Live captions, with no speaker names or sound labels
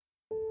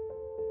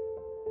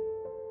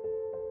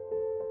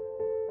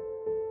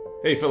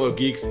Hey fellow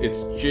geeks,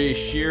 it's Jay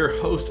Shear,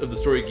 host of the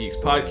Story Geeks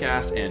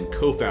podcast and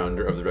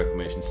co-founder of the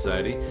Reclamation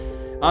Society.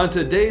 On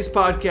today's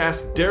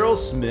podcast, Daryl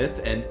Smith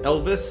and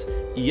Elvis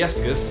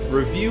Iescas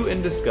review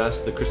and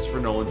discuss the Christopher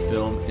Nolan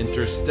film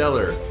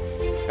Interstellar.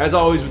 As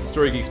always with the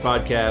Story Geeks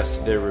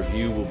podcast, their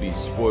review will be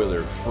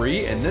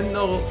spoiler-free, and then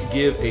they'll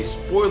give a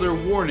spoiler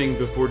warning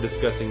before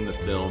discussing the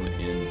film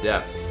in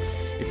depth.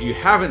 If you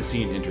haven't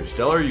seen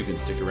Interstellar, you can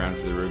stick around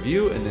for the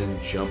review and then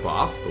jump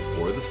off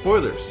before the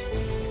spoilers.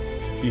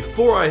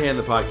 Before I hand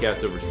the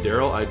podcast over to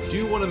Daryl, I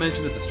do want to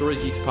mention that the Story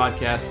Geeks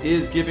podcast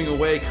is giving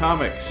away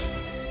comics.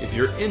 If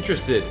you're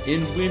interested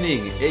in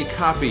winning a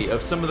copy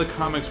of some of the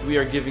comics we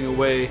are giving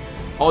away,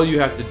 all you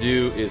have to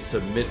do is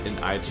submit an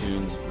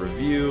iTunes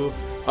review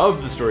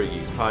of the Story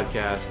Geeks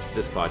podcast,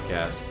 this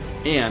podcast,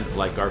 and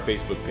like our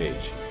Facebook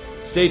page.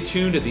 Stay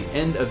tuned at the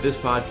end of this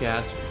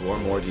podcast for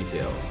more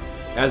details.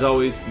 As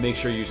always, make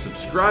sure you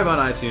subscribe on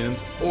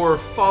iTunes or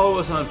follow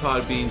us on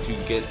Podbean to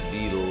get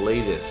the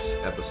latest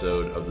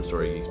episode of the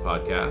Story Geeks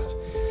podcast.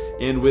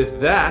 And with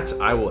that,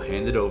 I will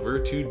hand it over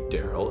to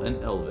Daryl and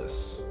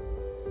Elvis.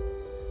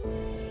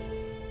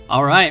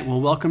 All right, well,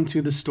 welcome to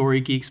the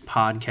Story Geeks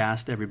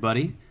podcast,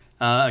 everybody.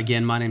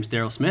 Again, my name's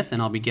Daryl Smith, and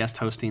I'll be guest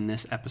hosting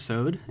this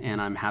episode, and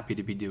I'm happy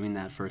to be doing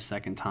that for a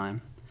second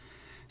time.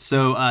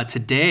 So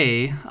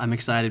today, I'm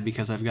excited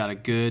because I've got a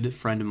good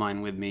friend of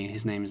mine with me.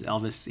 His name is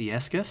Elvis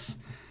Iescas,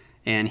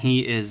 and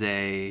he is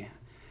a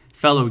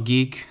fellow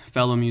geek,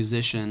 fellow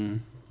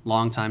musician,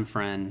 longtime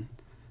friend,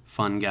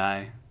 fun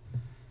guy.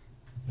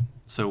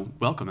 So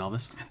welcome,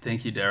 Elvis.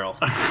 Thank you, Daryl.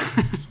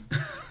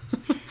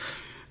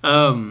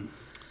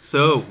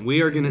 So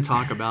we are going to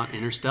talk about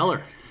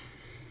Interstellar,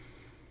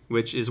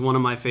 which is one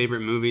of my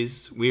favorite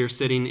movies. We are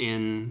sitting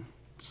in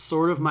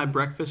sort of my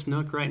breakfast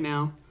nook right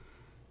now.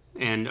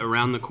 And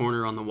around the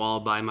corner on the wall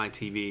by my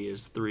TV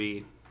is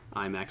 3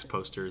 IMAX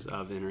posters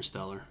of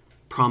Interstellar,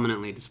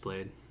 prominently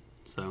displayed.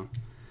 So,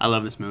 I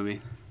love this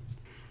movie.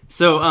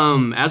 So,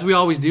 as we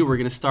always do, we're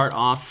going to start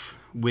off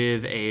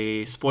with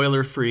a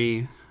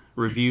spoiler-free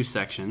review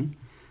section.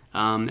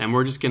 And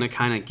we're just going to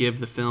kind of give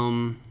the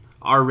film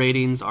our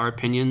ratings, our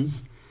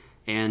opinions,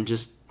 and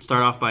just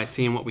start off by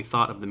seeing what we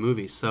thought of the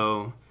movie.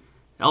 So,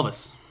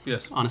 Elvis,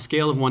 Yes. On a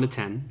scale of 1 to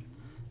 10,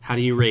 how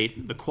do you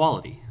rate the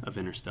quality of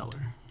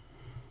Interstellar?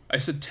 I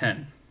said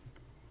 10.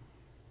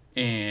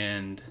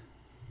 And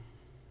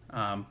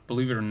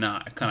believe it or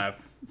not, I kind of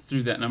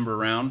threw that number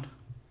around,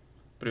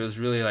 but it was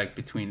really like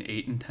between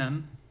 8 and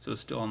 10, so it's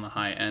still on the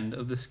high end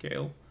of the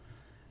scale.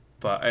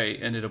 But I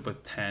ended up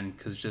with 10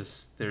 because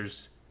just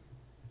there's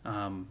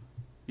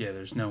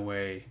no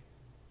way,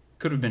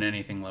 could have been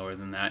anything lower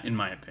than that, in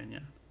my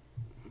opinion.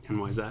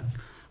 And why is that?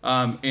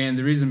 And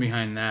the reason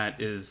behind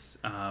that is,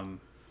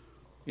 growing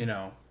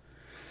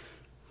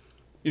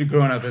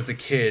up as a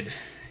kid,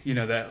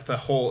 that the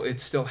whole, it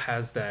still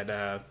has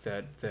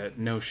that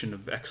notion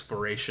of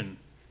exploration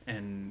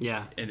and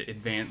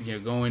advance,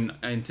 going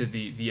into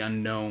the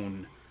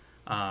unknown.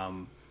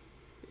 That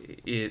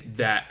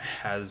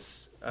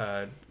has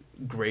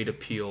great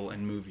appeal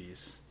in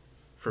movies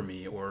for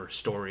me, or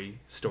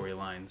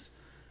storylines.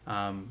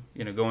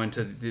 Going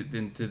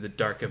into the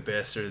dark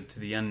abyss or to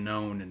the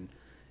unknown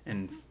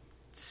and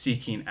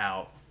seeking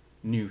out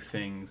new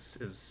things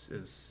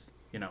is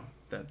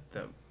that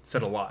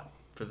said a lot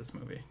for this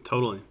movie.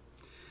 Totally.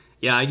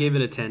 Yeah, I gave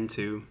it a 10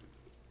 too.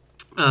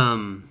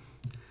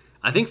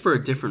 I think for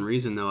a different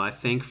reason though. I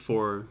think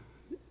for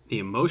the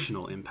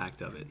emotional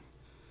impact of it.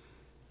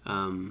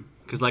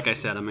 Because like I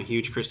said, I'm a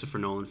huge Christopher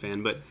Nolan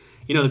fan, but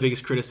the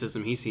biggest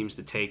criticism he seems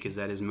to take is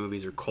that his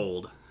movies are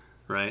cold,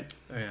 right?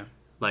 Oh yeah.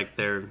 Like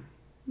they're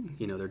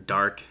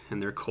dark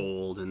and they're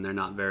cold and they're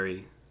not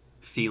very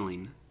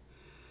feeling.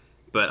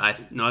 But I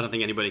don't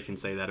think anybody can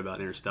say that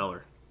about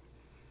Interstellar.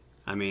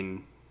 I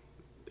mean,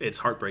 it's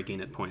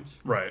heartbreaking at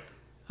points. Right.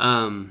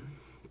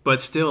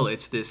 But still,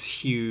 it's this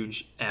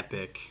huge,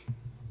 epic,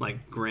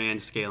 like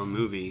grand scale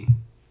movie,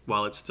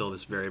 while it's still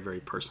this very, very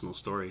personal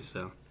story.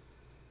 So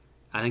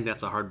I think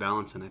that's a hard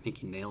balance, and I think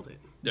he nailed it.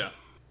 Yeah.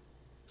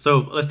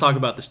 So let's talk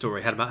about the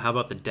story. How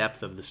about the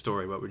depth of the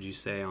story? What would you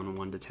say on a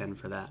 1 to 10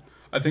 for that?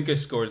 I think I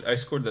scored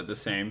that the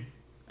same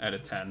at a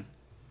 10.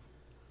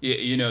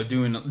 Yeah,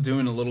 doing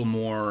a little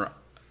more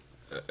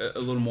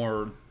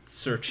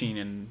searching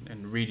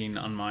and reading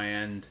on my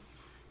end.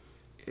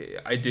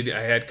 I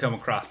had come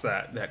across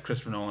that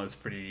Christopher Nolan is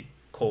pretty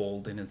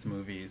cold in his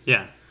movies.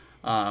 Yeah.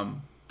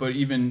 But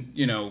even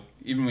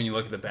when you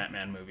look at the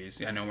Batman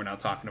movies, I know we're not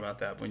talking about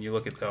that, but when you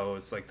look at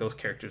those, like those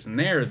characters in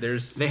they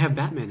have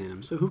Batman in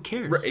them, so who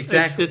cares? Right,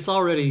 exactly. It's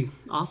already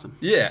awesome.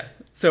 Yeah.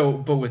 So,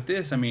 but with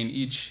this, I mean,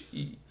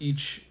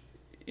 each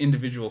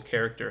individual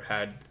character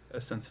had a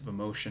sense of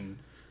emotion.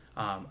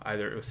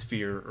 Either it was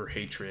fear or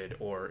hatred,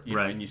 or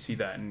right. And you see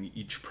that in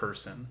each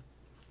person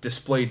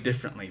displayed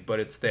differently, but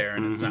it's there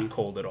and it's not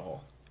cold at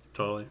all.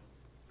 Totally.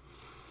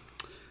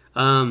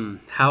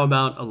 How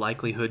about a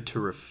likelihood to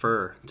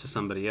refer to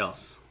somebody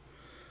else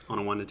on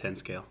a 1 to 10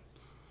 scale?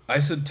 I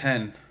said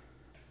 10.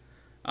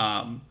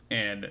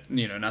 And,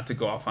 not to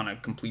go off on a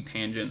complete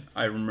tangent,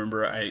 I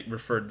remember I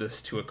referred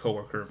this to a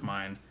coworker of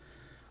mine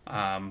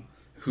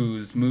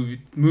whose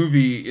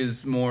movie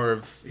is more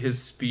of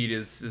his speed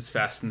is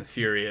Fast and the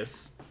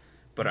Furious.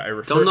 But I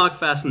refer... Don't knock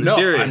Fast and the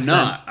Furious. No,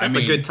 I'm not. That's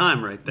a good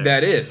time right there.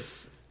 That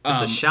is.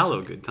 It's a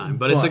shallow good time,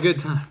 but it's a good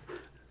time.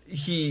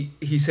 He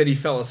said he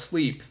fell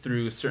asleep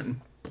through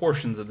certain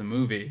portions of the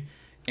movie.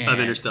 Of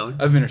Interstellar?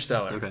 Of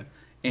Interstellar. Okay.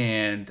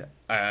 And,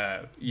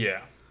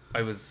 yeah,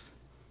 I was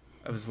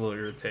a little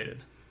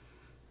irritated.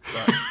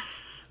 But...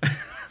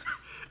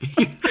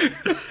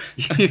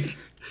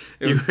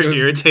 You were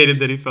irritated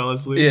that he fell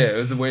asleep? Yeah, it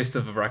was a waste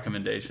of a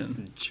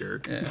recommendation.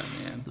 Jerk. Yeah,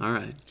 man. All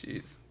right.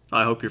 Jeez.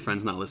 I hope your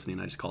friend's not listening.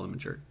 I just called him a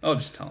jerk. I'll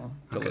just tell him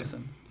to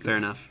listen. Fair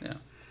enough. Yeah.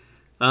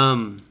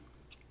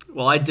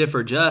 Well, I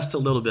differ just a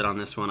little bit on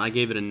this one. I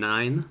gave it a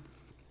 9.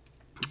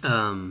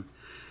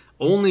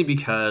 Only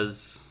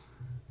because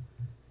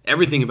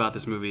everything about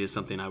this movie is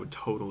something I would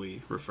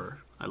totally refer.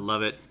 I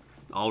love it.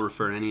 I'll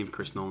refer to any of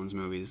Chris Nolan's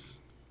movies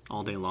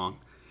all day long.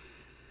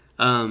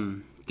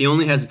 The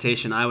only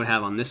hesitation I would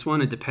have on this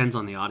one, it depends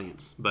on the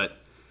audience. But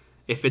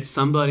if it's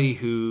somebody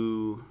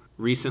who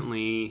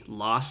recently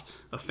lost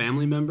a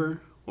family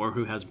member or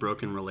who has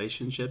broken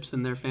relationships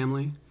in their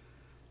family,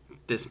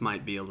 this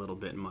might be a little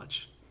bit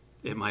much.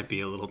 It might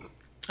be a little...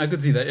 I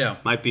could see that, yeah.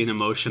 Might be an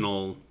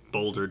emotional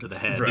boulder to the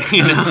head, right.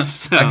 you know?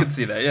 So, I could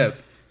see that,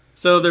 yes.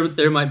 So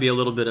there might be a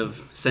little bit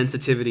of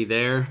sensitivity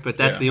there, but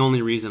that's Yeah. the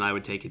only reason I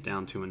would take it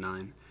down to a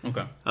 9.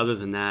 Okay. Other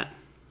than that,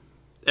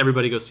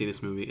 everybody go see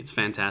this movie. It's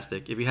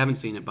fantastic. If you haven't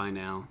seen it by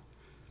now,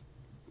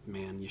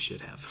 man, you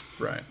should have.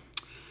 Right.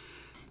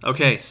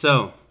 Okay,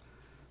 so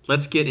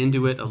let's get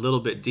into it a little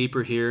bit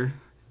deeper here.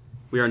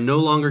 We are no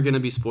longer going to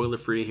be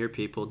spoiler-free here,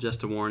 people.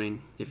 Just a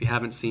warning. If you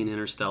haven't seen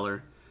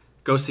Interstellar,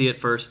 go see it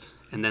first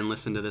and then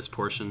listen to this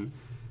portion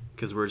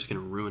because we're just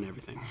going to ruin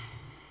everything.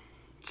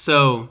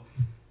 So,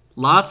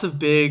 lots of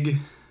big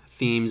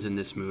themes in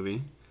this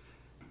movie.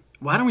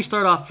 Why don't we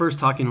start off first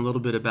talking a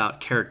little bit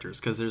about characters,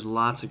 because there's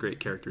lots of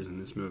great characters in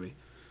this movie.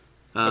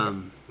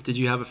 Did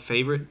you have a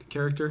favorite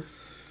character?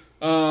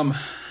 It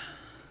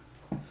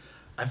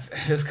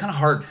was kind of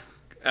hard.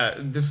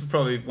 This was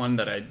probably one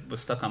that I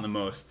was stuck on the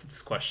most,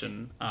 this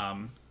question,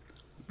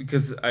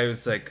 because I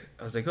was like,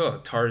 oh,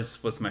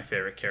 Tars was my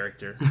favorite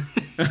character.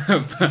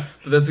 but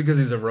that's because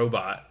he's a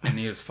robot, and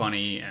he was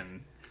funny,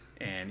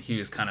 and he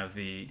was kind of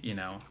the, you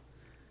know,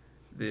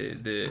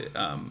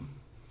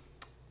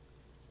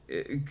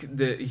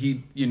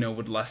 he, you know,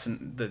 would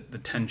lessen the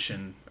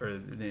tension or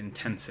the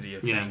intensity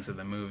of things of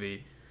the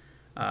movie.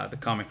 The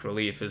comic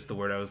relief is the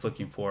word I was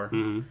looking for.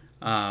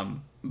 Mm-hmm.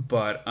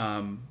 But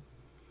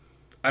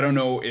I don't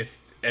know if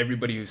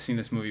everybody who's seen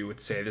this movie would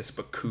say this,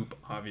 but Coop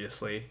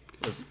obviously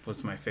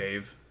was my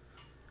fave.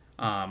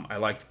 I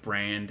liked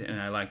Brand,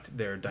 and I liked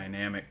their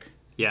dynamic.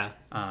 Yeah.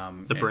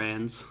 The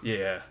brands.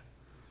 Yeah,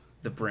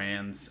 the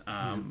brands.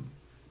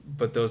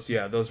 But those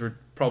were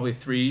probably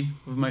 3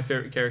 of my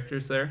favorite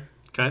characters there.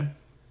 Okay.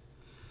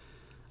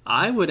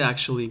 I would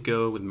actually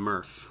go with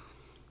Murph.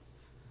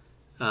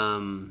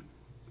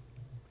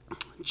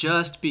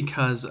 Just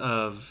because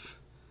of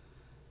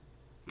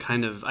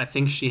I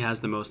think she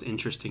has the most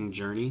interesting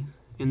journey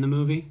in the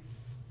movie.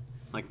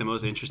 Like the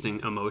most interesting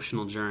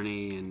emotional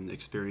journey and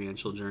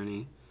experiential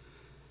journey.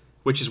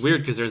 Which is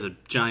weird because there's a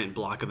giant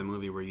block of the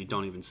movie where you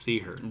don't even see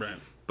her. Right.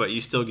 But you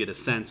still get a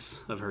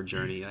sense of her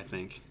journey, I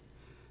think.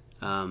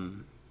 I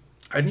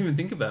didn't even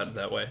think about it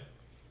that way.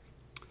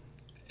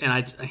 And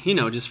I,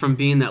 just from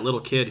being that little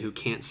kid who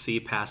can't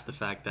see past the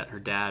fact that her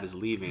dad is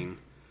leaving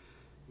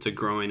to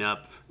growing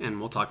up,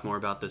 and we'll talk more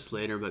about this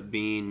later, but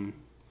being,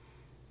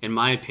 in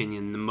my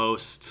opinion,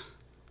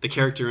 the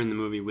character in the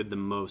movie with the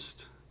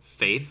most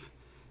faith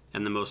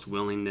and the most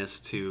willingness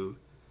to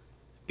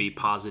be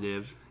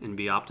positive and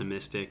be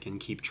optimistic and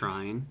keep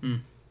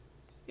trying.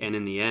 And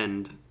in the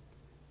end,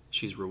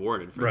 she's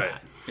rewarded for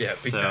that. Yeah,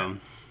 big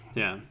time.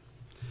 Yeah.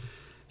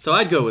 So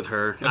I'd go with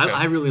her. Okay.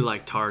 I really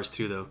like Tars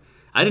too, though.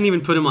 I didn't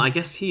even put him on. I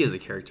guess he is a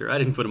character. I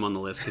didn't put him on the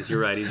list because you're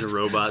right. He's a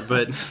robot.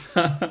 But,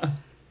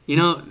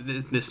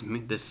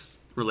 this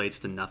relates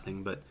to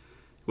nothing. But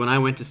when I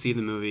went to see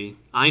the movie,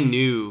 I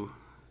knew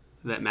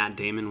that Matt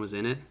Damon was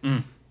in it.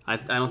 I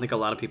don't think a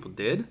lot of people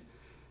did.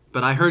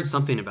 But I heard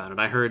something about it.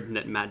 I heard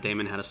that Matt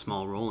Damon had a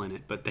small role in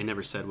it, but they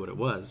never said what it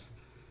was.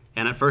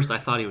 And at first I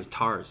thought he was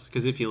Tars.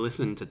 Because if you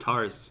listen to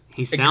Tars,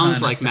 he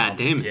sounds like Matt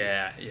Damon.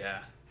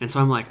 Yeah. And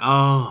so I'm like,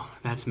 oh,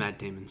 that's Matt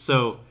Damon.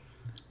 So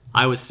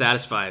I was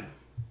satisfied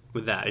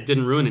with that. It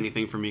didn't ruin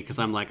anything for me because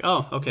I'm like,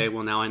 oh, okay,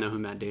 well, now I know who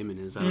Matt Damon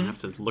is. I don't have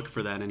to look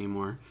for that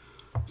anymore.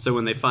 So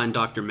when they find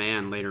Dr.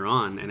 Mann later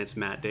on and it's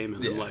Matt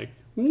Damon, I'm like,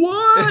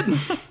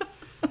 what?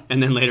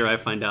 And then later I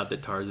find out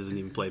that Tars isn't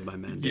even played by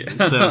Matt Damon.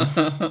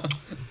 So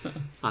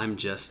I'm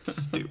just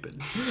stupid.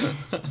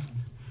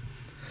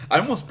 I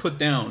almost put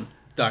down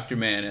Dr.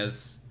 Mann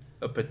as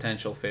a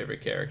potential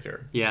favorite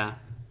character. Yeah.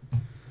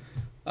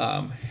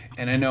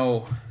 And I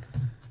know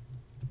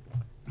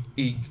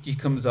he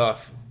comes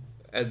off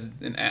as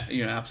an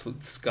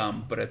absolute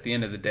scum, but at the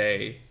end of the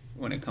day,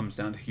 when it comes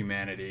down to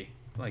humanity,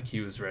 like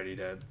he was ready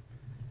to,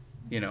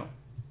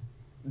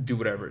 do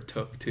whatever it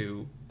took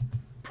to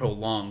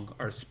prolong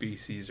our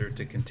species or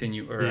to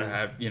continue or Yeah.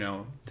 have,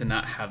 to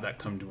not have that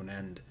come to an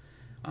end.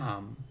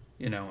 And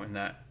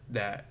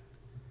that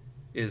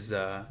is,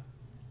 as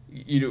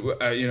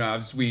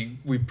we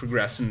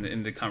progress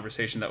in the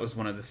conversation, that was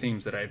one of the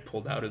themes that I had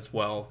pulled out as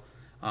well.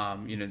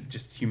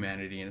 Just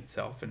humanity in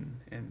itself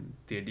and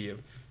the idea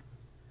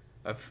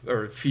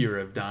or fear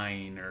of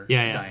dying or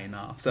dying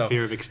off. So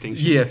fear of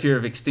extinction. Yeah, fear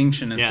of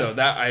extinction, and Yeah. so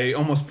that I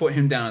almost put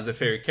him down as a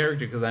favorite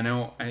character because I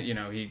know,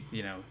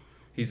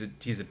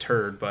 he's a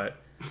turd, but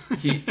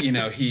he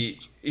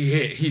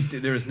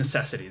there is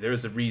necessity, there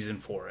is a reason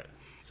for it.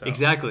 So.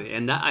 Exactly,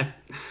 and that I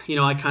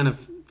kind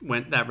of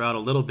went that route a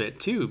little bit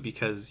too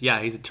because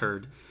he's a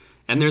turd,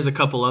 and there's a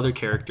couple other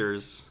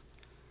characters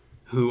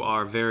who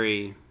are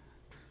very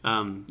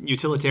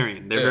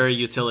utilitarian. They're very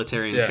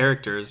utilitarian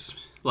characters.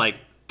 Like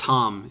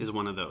Tom is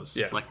one of those.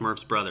 Yeah. Like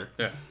Murph's brother.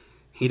 Yeah.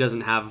 He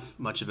doesn't have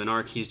much of an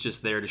arc. He's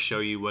just there to show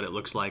you what it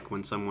looks like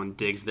when someone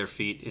digs their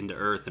feet into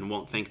earth and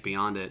won't think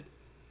beyond it,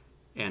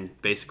 and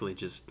basically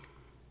just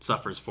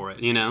suffers for it.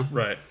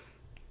 Right.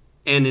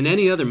 And in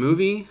any other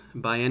movie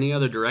by any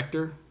other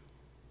director,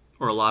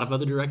 or a lot of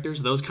other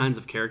directors, those kinds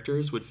of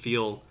characters would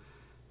feel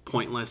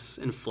pointless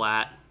and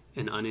flat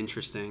and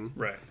uninteresting.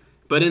 Right.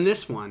 But in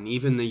this one,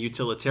 even the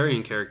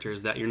utilitarian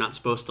characters that you're not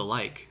supposed to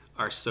like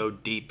are so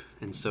deep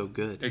and so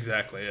good.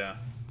 Exactly. Yeah.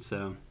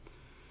 So,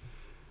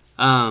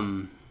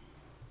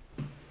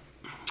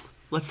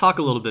 let's talk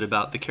a little bit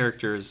about the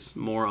characters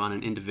more on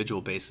an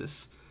individual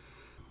basis.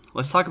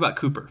 Let's talk about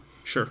Cooper.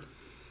 Sure.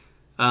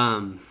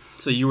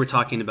 So you were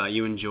talking about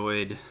you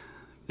enjoyed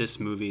this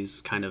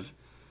movie's kind of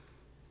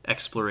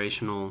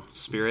explorational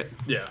spirit.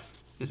 Yeah.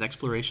 Is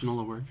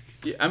explorational a word?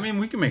 Yeah. I mean,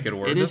 we can make it a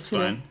word. It That's is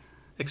today. fine.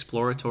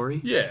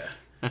 Exploratory? Yeah.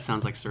 That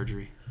sounds like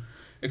surgery.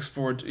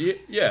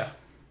 Yeah.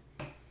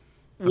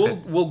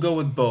 We'll go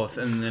with both,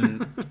 and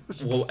then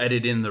we'll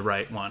edit in the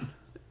right one.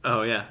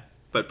 Oh yeah,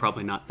 but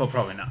probably not. But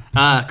probably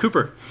not.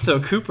 Cooper. So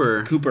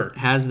Cooper Cooper.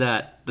 has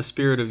the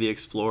spirit of the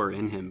explorer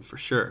in him for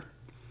sure.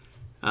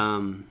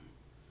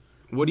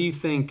 What do you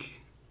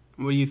think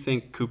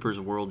Cooper's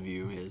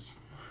worldview is?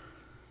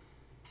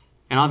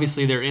 And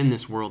obviously they're in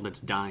this world that's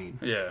dying.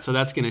 Yeah. So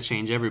that's going to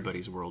change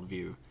everybody's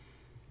worldview,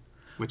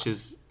 which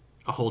is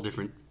a whole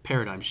different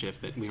paradigm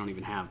shift that we don't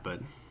even have. But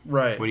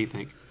Right. what do you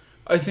think?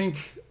 I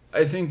think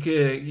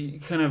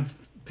kind of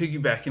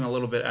piggybacking a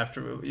little bit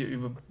after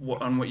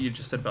on what you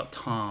just said about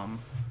Tom,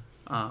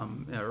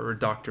 or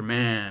Dr.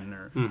 Mann,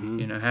 or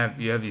you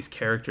have these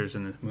characters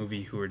in this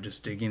movie who are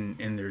just digging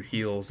in their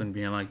heels and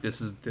being like,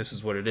 this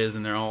is what it is,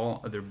 and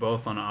they're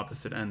both on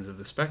opposite ends of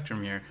the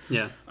spectrum here.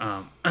 Yeah.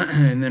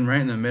 And then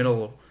right in the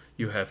middle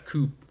you have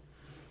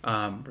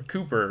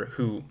Cooper,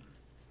 who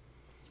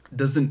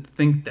doesn't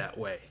think that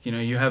way.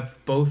 You have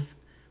both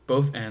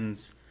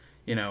ends.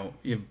 You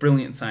have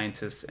brilliant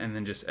scientists and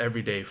then just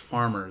everyday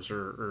farmers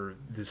or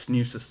this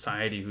new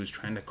society who's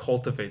trying to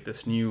cultivate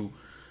this new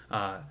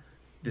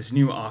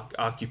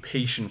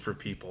occupation for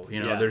people.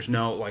 There's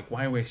no,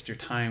 why waste your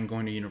time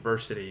going to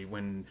university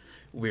when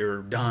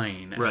we're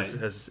dying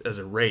as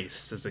a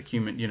race, as a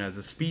human, as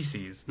a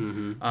species.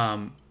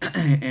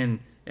 Mm-hmm.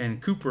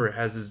 And Cooper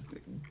has this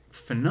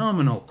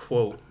phenomenal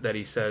quote that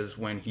he says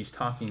when he's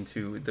talking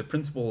to the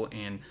principal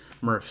and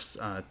Murph's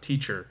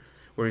teacher,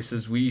 where he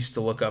says, "We used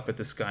to look up at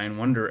the sky and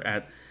wonder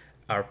at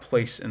our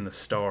place in the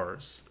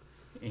stars."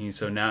 And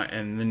so now,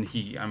 and then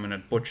I'm going to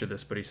butcher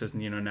this, but he says,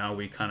 now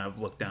we kind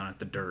of look down at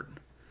the dirt.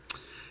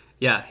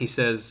 Yeah, he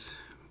says,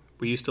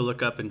 we used to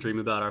look up and dream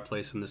about our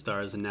place in the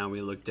stars, and now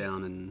we look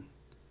down and...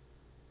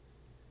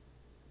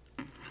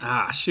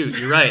 Shoot,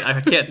 you're right.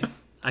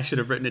 I should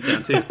have written it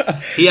down too.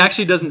 He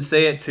actually doesn't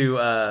say it to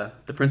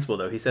the principal,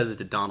 though. He says it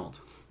to Donald.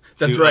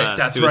 That's right.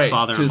 That's to right. His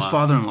father-in-law. To his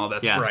father-in-law.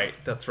 That's Yeah. right.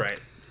 That's right.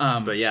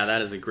 But yeah,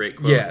 that is a great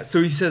quote. Yeah,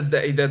 so he says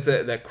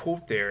that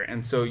quote there,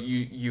 and so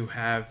you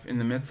have, in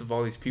the midst of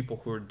all these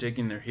people who are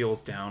digging their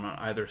heels down on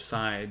either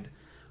side,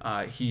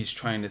 he's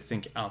trying to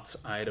think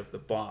outside of the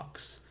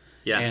box.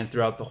 Yeah. And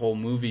throughout the whole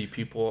movie,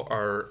 people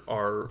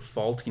are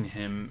faulting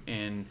him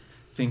and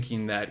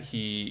thinking that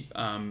he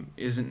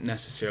isn't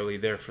necessarily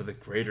there for the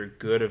greater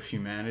good of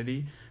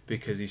humanity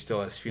because he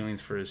still has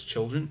feelings for his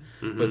children.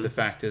 Mm-hmm. But the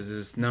fact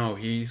is no,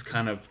 he's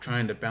kind of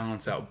trying to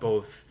balance out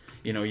both.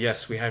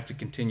 Yes, we have to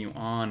continue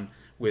on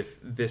with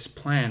this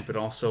plan, but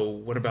also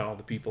what about all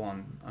the people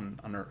on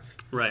Earth?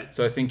 Right.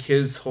 So I think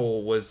his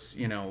whole was,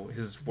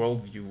 his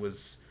worldview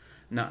was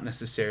not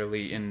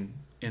necessarily in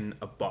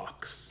a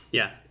box.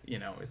 Yeah.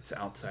 It's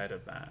outside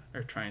of that,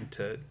 or trying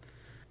to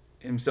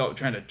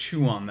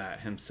chew on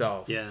that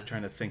himself. Yeah.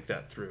 Trying to think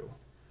that through.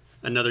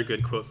 Another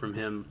good quote from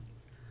him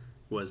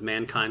was,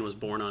 "Mankind was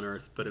born on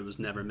Earth, but it was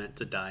never meant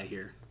to die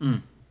here."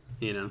 Mm.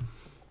 Yeah.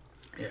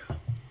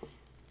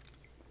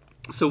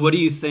 So what do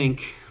you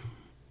think?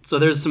 So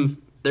there's some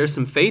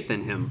faith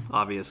in him,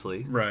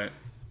 obviously. Right.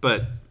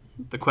 But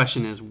the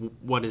question is,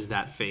 what is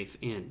that faith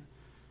in?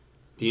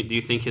 Do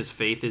you think his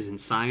faith is in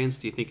science?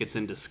 Do you think it's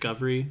in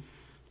discovery?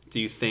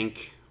 Do you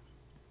think...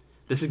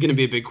 This is going to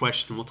be a big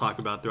question we'll talk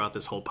about throughout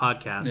this whole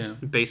podcast. Yeah.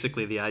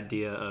 Basically the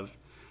idea of,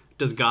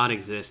 does God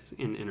exist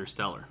in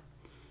Interstellar?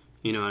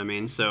 You know what I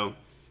mean? So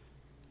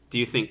do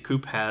you think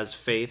Coop has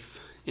faith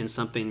in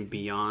something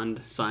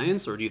beyond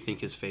science, or do you think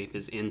his faith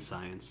is in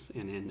science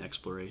and in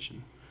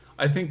exploration?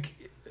 I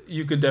think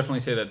you could definitely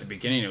say that at the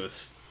beginning it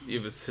was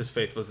his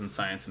faith was in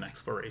science and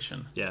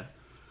exploration. Yeah.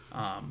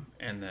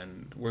 And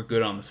then we're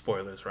good on the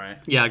spoilers, right?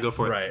 Yeah, go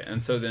for it. Right.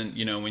 And so then,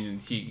 when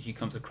he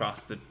comes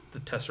across the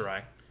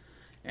Tesseract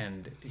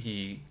and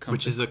he comes...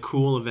 Which is a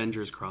cool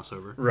Avengers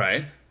crossover.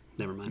 Right.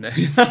 Never mind.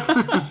 He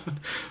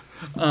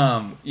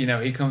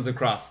comes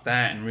across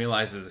that and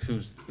realizes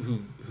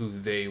who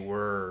they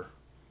were,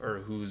 or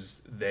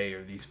who's they,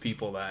 or these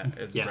people that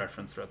is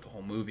referenced throughout the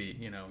whole movie.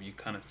 You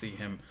kind of see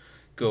him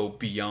go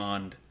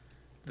beyond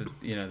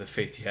the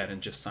faith he had in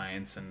just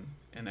science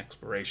and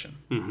exploration.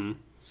 Mm-hmm.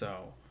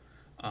 So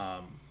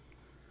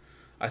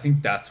I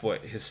think that's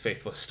what his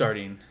faith was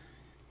starting,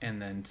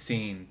 and then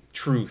seeing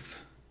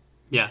truth.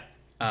 Yeah.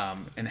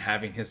 And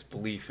having his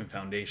belief and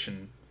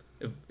foundation,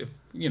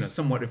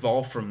 somewhat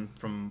evolve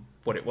from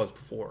what it was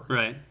before.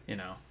 Right.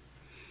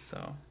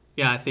 So.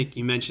 Yeah, I think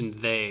you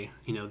mentioned they.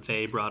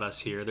 They brought us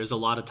here. There's a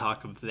lot of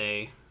talk of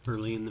they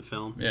early in the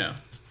film. Yeah.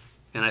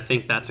 And I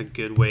think that's a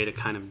good way to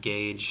kind of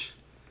gauge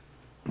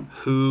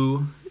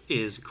who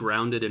is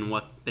grounded in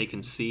what they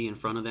can see in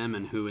front of them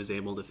and who is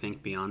able to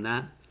think beyond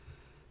that.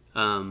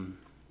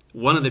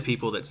 One of the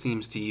people that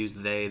seems to use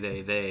they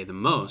the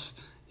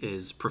most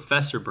is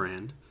Professor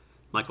Brand,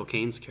 Michael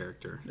Caine's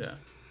character. Yeah.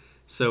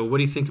 So what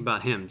do you think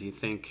about him?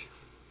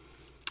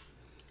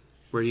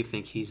 Where do you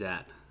think he's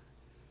at?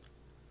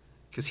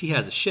 Because he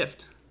has a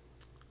shift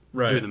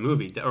through the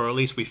movie, or at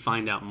least we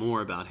find out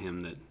more about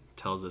him that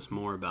tells us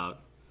more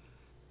about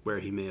where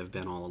he may have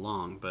been all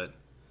along. But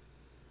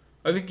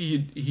I think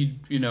he'd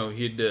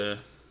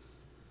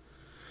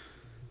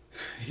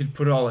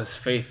put all his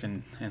faith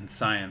in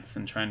science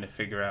and trying to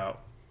figure out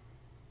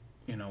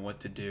what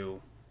to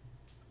do,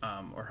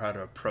 or how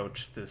to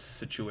approach this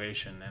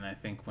situation. And I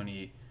think when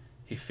he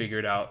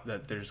figured out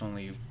that there's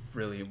only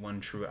really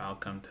one true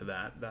outcome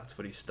to that's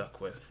what he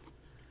stuck with.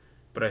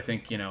 But I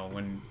think,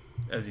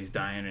 as he's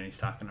dying and he's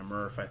talking to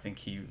Murph, I think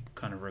he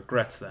kind of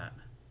regrets that.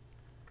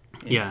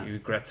 He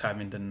regrets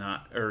having to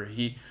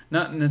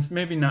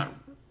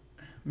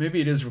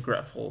maybe it is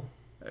regretful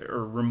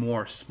or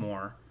remorse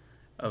more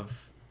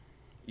of,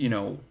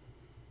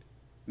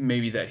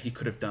 maybe that he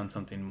could have done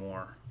something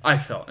more. I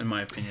felt, in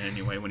my opinion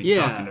anyway, when he's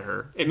talking to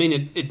her. I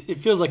mean,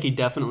 it feels like he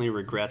definitely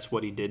regrets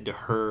what he did to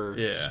her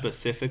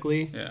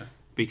specifically. Yeah.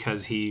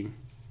 Because in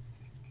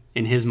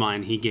his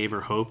mind, he gave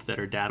her hope that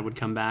her dad would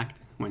come back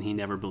when he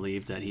never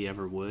believed that he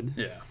ever would.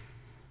 Yeah.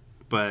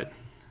 But,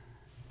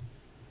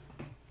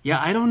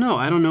 I don't know.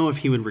 I don't know if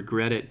he would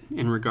regret it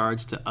in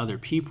regards to other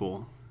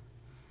people.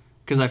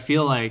 Because I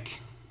feel like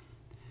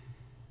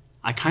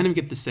I kind of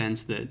get the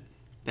sense that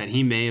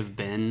he may have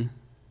been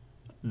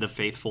the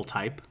faithful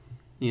type,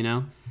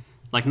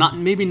 Like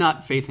maybe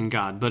not faith in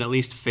God, but at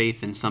least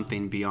faith in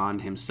something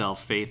beyond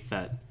himself. Faith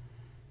that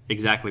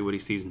exactly what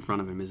he sees in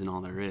front of him isn't all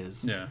there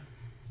is. Yeah.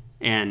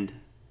 And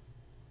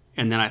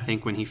then I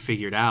think when he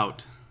figured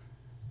out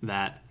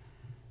that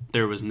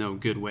there was no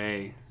good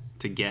way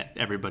to get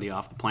everybody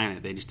off the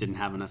planet, they just didn't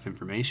have enough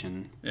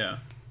information. Yeah.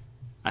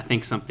 I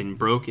think something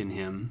broke in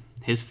him.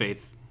 His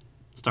faith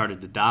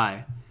started to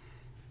die.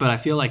 But I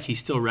feel like he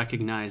still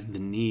recognized the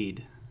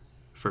need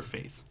for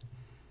faith.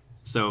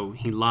 So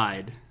he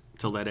lied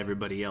to let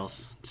everybody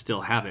else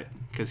still have it,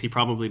 because he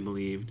probably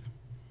believed,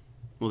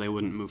 they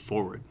wouldn't move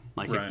forward.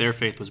 Like, if their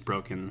faith was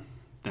broken,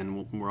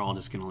 then we're all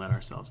just going to let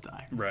ourselves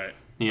die. Right.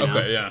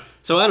 Okay, yeah.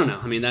 So I don't know.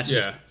 I mean, that's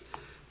just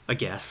a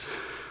guess.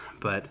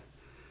 But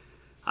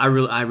I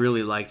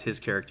really liked his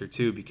character,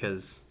 too,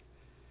 because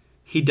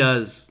he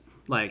does,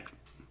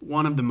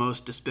 one of the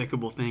most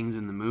despicable things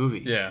in the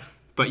movie. Yeah.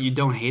 But you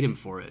don't hate him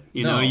for it.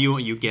 You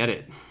you get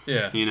it.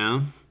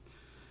 Yeah.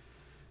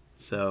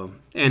 So,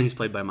 and he's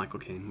played by Michael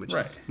Caine, which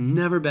is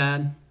never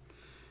bad.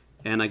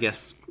 And I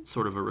guess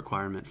sort of a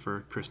requirement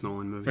for Chris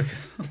Nolan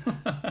movies.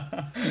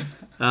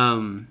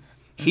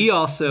 He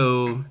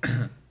also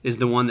is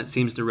the one that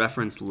seems to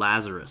reference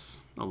Lazarus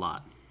a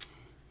lot.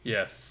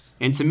 Yes.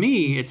 And to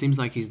me, it seems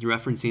like he's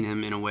referencing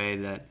him in a way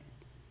that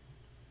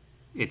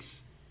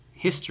it's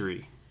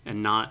history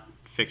and not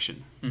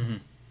fiction. Mm-hmm.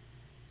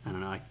 I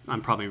don't know.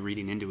 I'm probably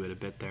reading into it a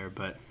bit there,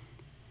 but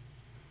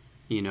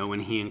when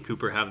he and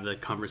Cooper have the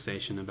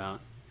conversation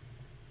about,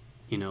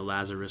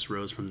 Lazarus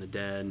rose from the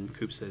dead, and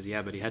Coop says,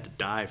 yeah, but he had to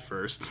die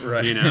first.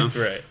 Right.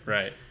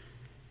 Right.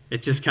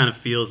 It just kind of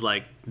feels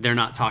like they're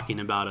not talking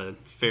about a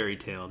fairy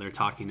tale. They're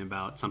talking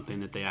about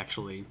something that they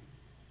actually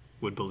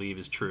would believe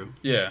is true.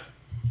 Yeah.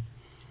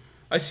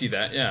 I see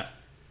that, yeah.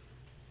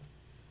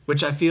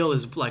 Which I feel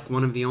is like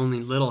one of the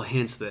only little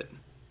hints that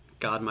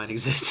God might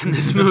exist in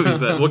this movie,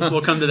 but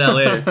we'll come to that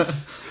later.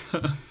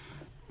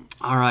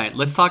 All right,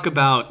 let's talk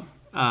about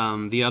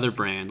the other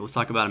Brand. Let's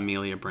talk about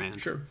Amelia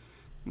Brand. Sure.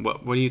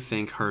 What do you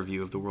think her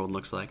view of the world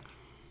looks like?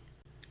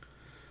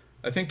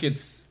 I think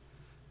it's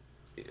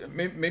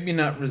maybe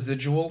not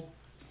residual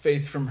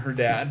faith from her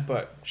dad,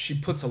 but she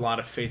puts a lot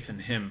of faith in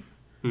him.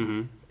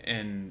 Mm-hmm.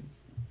 And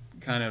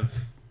kind of,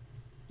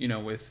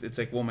 with it's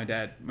like, well, my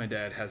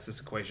dad has this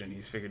equation,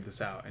 he's figured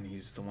this out, and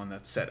he's the one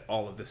that set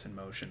all of this in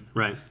motion.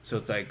 Right. So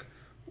it's like,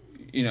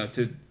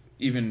 to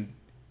even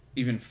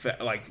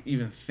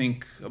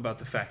think about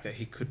the fact that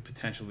he could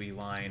potentially be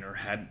lying or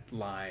had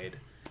lied,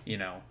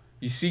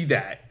 you see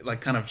that like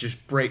kind of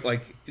just break,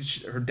 like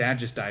her dad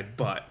just died,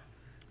 but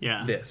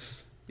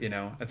this,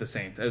 at the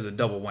same time, it was a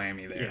double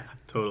whammy there. Yeah,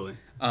 totally.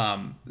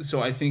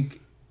 So I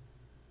think,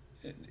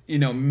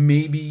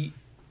 maybe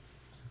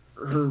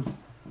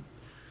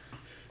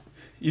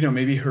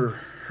her,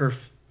 her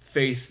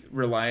faith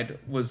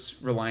was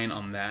relying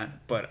on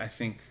that, but I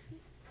think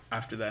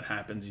after that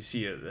happens, you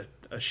see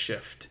a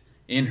shift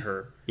in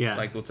her. Yeah.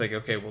 Like, it's like,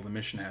 okay, well, the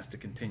mission has to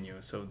continue.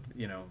 So,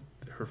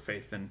 her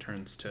faith then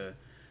turns to,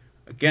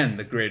 again,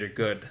 the greater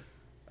good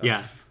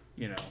of,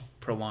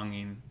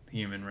 prolonging the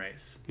human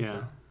race. Yeah.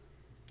 So.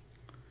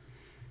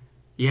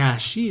 Yeah,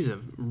 she's a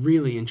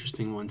really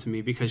interesting one to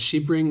me because she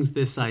brings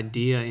this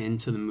idea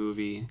into the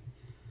movie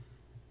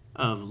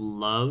of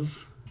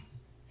love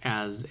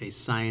as a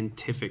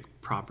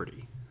scientific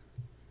property,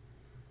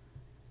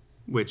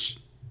 which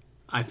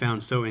I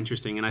found so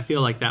interesting. And I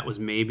feel like that was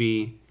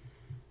maybe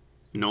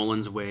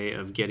Nolan's way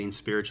of getting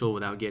spiritual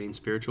without getting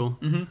spiritual,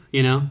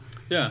 Yeah.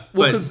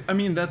 Well, because,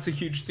 that's a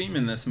huge theme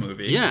in this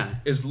movie. Yeah.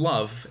 Is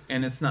love,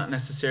 and it's not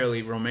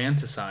necessarily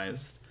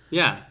romanticized.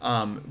 Yeah.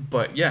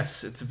 But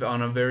yes, it's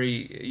on a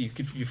very,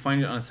 you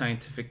find it on a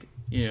scientific,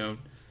 in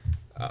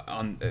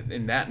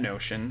that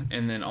notion,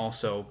 and then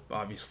also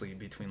obviously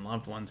between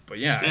loved ones. But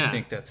I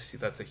think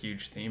that's a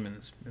huge theme in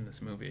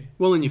this movie.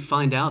 Well, and you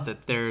find out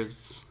that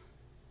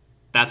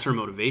that's her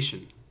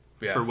motivation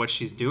for what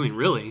she's doing,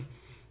 really,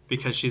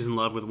 because she's in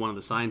love with one of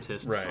the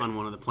scientists on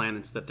one of the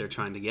planets that they're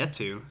trying to get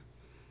to,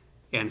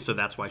 and so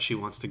that's why she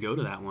wants to go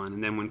to that one.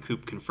 And then when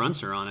Coop confronts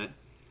her on it,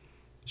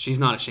 she's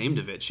not ashamed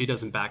of it. She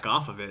doesn't back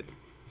off of it.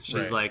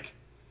 She's like,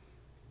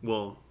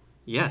 well,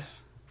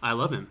 yes, I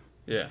love him.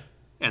 Yeah.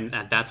 And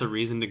that's a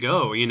reason to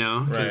go,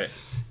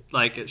 because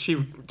like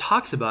she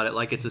talks about it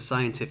like it's a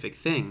scientific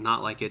thing,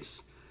 not like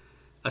it's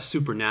a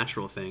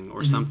supernatural thing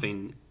or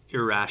something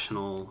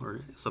irrational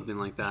or something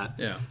like that.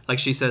 Yeah. Like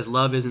she says,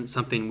 love isn't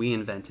something we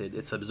invented.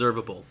 It's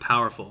observable,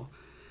 powerful.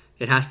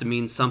 It has to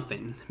mean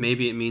something.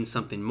 Maybe it means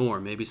something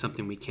more. Maybe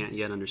something we can't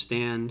yet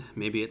understand.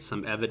 Maybe it's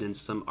some evidence,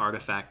 some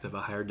artifact of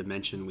a higher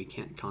dimension we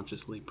can't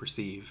consciously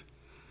perceive.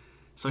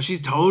 So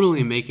she's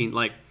totally making,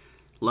 like,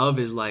 love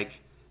is like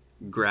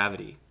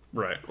gravity.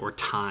 Right. Or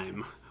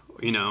time,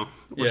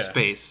 or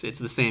space. It's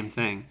the same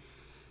thing.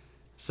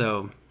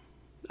 So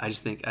I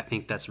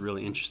think that's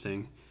really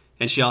interesting.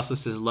 And she also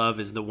says love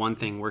is the one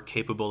thing we're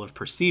capable of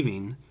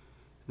perceiving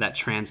that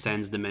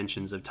transcends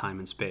dimensions of time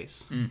and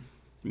space.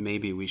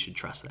 Maybe we should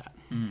trust that.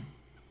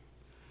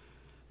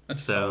 That's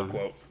a solid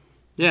quote.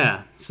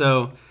 Yeah.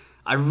 So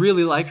I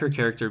really like her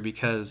character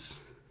because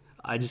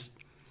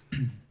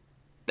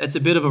it's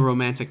a bit of a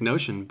romantic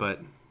notion, but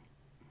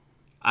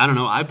I don't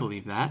know. I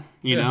believe that,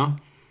 you know?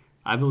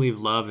 I believe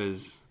love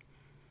is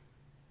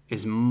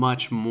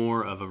much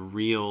more of a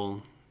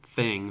real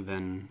thing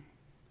than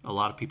a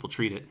lot of people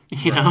treat it,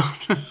 you know?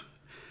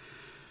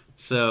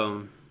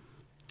 So,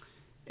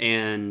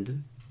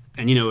 and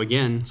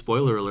again,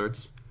 spoiler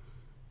alerts,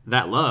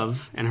 that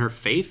love and her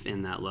faith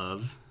in that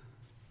love,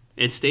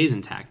 it stays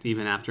intact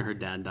even after her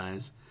dad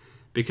dies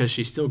because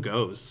she still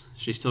goes.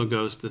 She still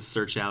goes to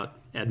search out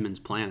Edmund's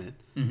planet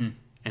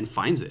and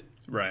finds it.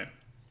 Right.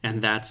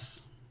 And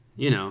that's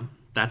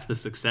the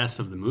success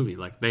of the movie.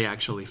 Like, they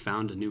actually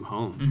found a new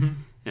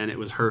home. And it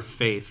was her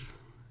faith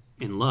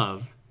in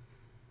love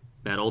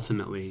that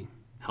ultimately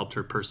helped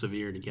her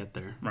persevere to get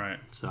there. Right.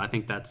 So I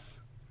think that's...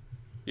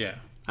 Yeah.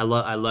 I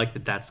like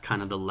that that's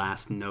kind of the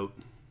last note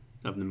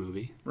of the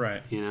movie.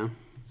 Right.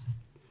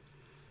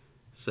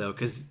 So,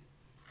 because,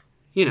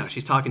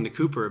 she's talking to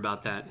Cooper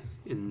about that,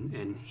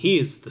 and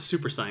he's the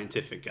super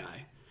scientific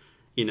guy.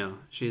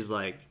 She's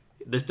like,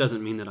 this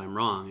doesn't mean that I'm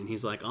wrong. And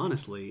he's like,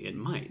 honestly, it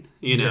might,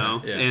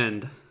 know? Yeah.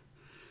 And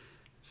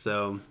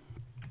so,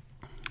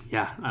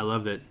 yeah, I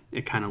love that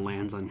it kind of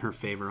lands on her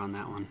favor on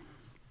that one.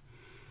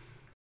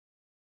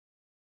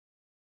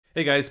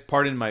 Hey guys,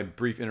 pardon my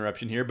brief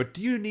interruption here, but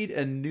do you need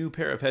a new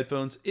pair of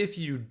headphones? If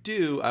you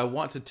do, I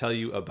want to tell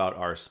you about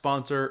our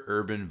sponsor,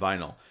 Urban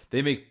Vinyl.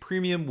 They make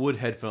premium wood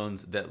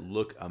headphones that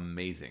look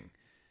amazing.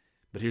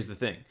 But here's the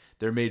thing.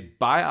 They're made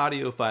by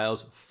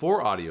audiophiles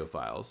for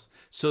audiophiles,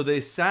 so they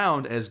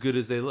sound as good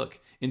as they look.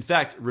 In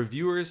fact,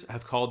 reviewers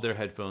have called their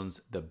headphones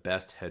the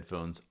best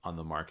headphones on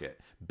the market.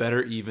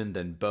 Better even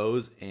than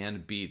Bose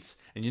and Beats.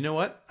 And you know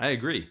what? I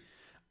agree.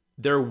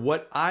 They're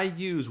what I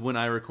use when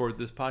I record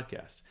this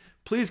podcast.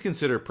 Please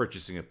consider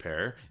purchasing a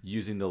pair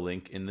using the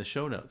link in the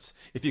show notes.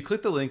 If you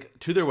click the link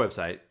to their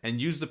website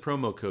and use the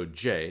promo code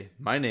J,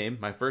 my name,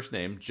 my first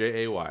name,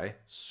 Jay,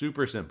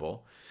 super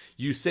simple,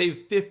 you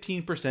save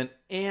 15%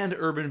 and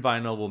Urban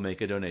Vinyl will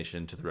make a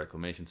donation to the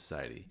Reclamation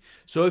Society.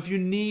 So if you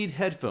need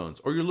headphones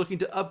or you're looking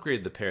to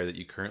upgrade the pair that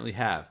you currently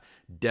have,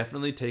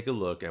 definitely take a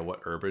look at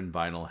what Urban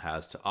Vinyl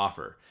has to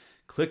offer.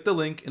 Click the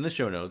link in the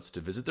show notes to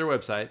visit their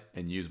website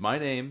and use my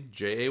name,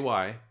 Jay,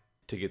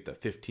 to get the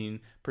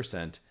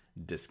 15%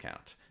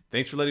 discount.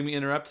 Thanks for letting me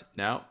interrupt.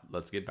 Now,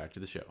 let's get back to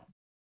the show.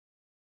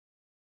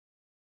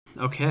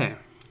 Okay.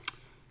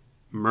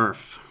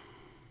 Murph.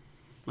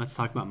 Let's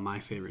talk about my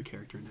favorite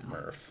character now.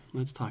 Murph.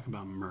 Let's talk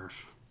about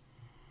Murph.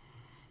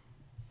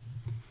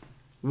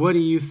 What do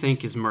you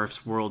think is Murph's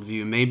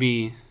worldview?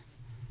 Maybe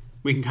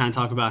we can kind of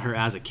talk about her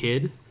as a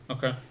kid.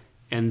 Okay.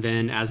 And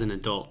then as an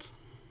adult.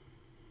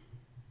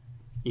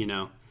 You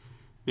know,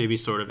 maybe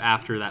sort of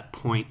after that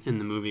point in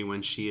the movie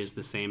when she is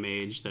the same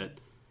age that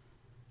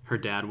her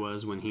dad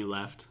was when he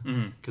left.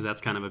 Because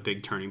that's kind of a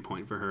big turning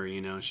point for her,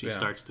 you know. She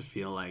starts to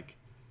feel like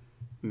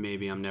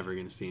maybe I'm never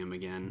going to see him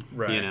again,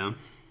 right. you know.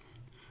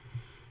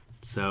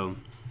 So,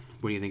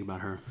 what do you think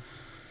about her?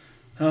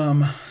 I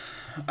don't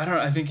know.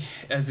 I think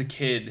as a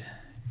kid,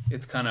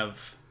 it's kind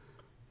of,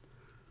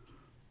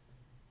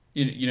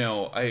 you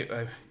know,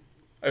 I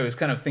was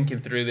kind of thinking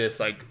through this,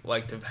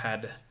 like to have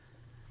had,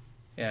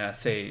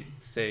 say,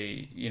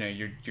 you know,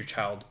 your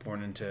child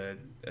born into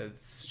a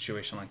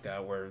situation like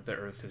that where the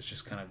earth is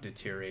just kind of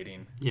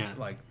deteriorating. Yeah.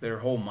 Like their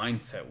whole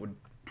mindset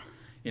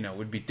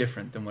would be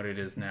different than what it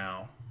is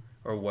now,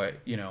 or what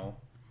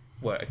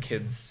a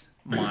kid's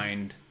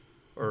mind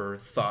or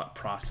thought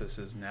process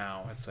is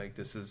now. It's like,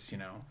 this is, you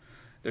know,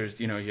 there's,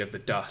 you know, you have the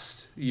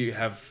dust, you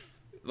have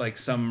like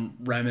some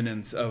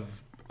remnants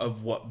of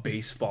what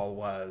baseball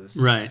was,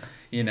 right?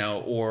 You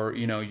know, or,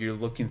 you know, you're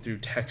looking through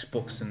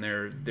textbooks and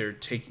they're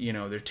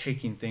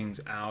taking things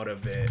out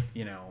of it,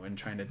 you know, and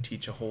trying to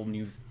teach a whole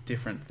new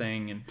different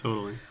thing. And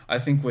Totally. I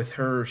think with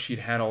her, she'd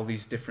had all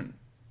these different,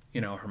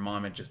 you know, her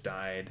mom had just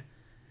died,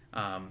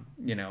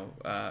 you know,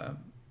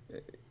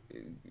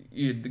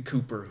 the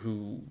Cooper,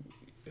 who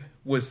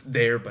was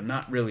there but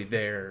not really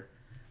there,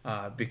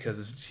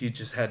 because he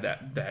just had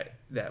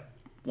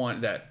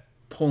that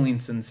pulling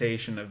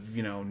sensation of,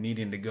 you know,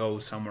 needing to go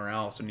somewhere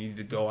else, or needing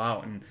to go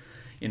out and,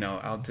 you know,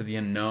 out to the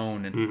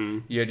unknown.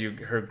 And you had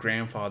her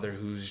grandfather,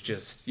 who's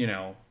just, you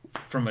know,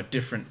 from a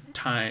different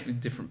time,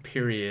 different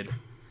period.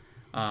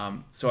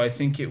 So I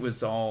think it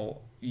was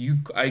all,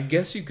 I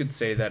guess you could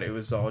say that it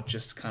was all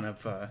just kind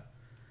of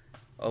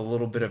a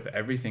little bit of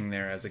everything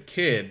there as a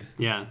kid.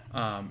 Yeah.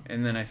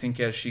 And then I think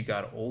as she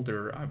got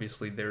older,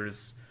 obviously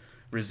there's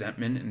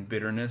resentment and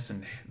bitterness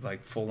and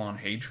like full on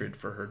hatred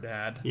for her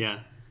dad. Yeah.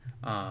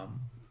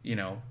 You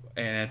know,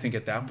 and I think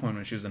at that point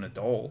when she was an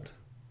adult,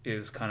 it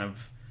was kind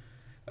of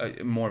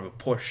more of a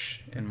push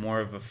and more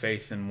of a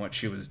faith in what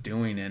she was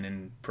doing and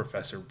in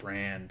Professor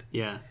Brand.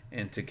 Yeah.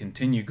 And to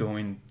continue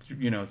going,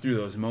 you know, through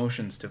those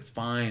motions to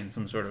find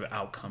some sort of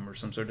outcome or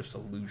some sort of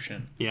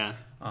solution. Yeah.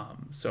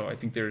 So I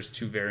think there's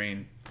two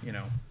varying, you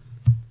know,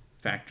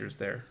 factors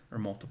there, or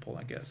multiple,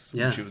 I guess,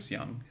 Yeah. when she was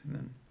young. And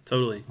then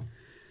Totally.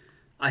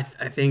 I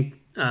think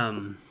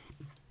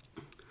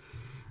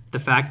the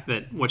fact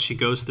that what she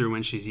goes through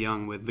when she's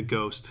young with the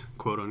ghost,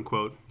 quote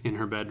unquote, in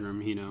her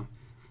bedroom, you know,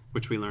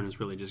 which we learn is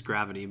really just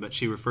gravity, but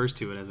she refers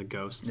to it as a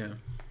ghost. yeah,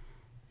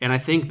 And I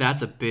think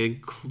that's a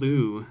big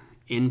clue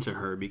into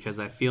her, because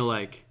I feel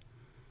like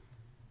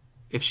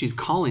if she's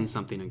calling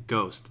something a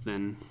ghost,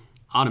 then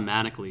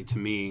automatically, to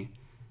me,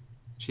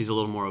 she's a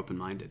little more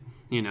open-minded,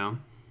 you know?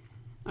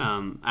 I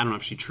don't know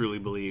if she truly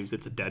believes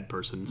it's a dead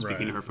person speaking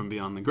Right. to her from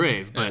beyond the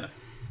grave, but Yeah.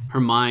 her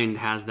mind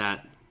has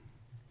that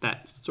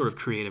sort of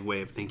creative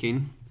way of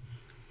thinking.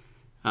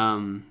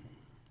 And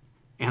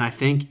I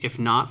think if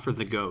not for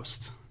the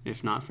ghost,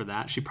 if not for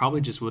that, she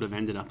probably just would have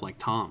ended up like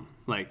Tom.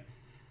 Like,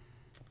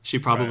 she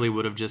probably Right.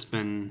 would have just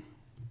been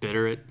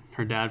bitter at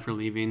her dad for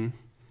leaving,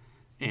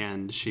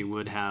 and she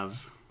would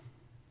have,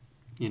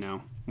 you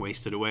know,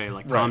 wasted away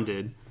like Tom Right.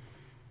 did.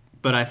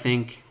 But I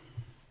think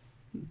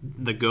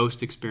the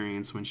ghost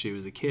experience when she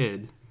was a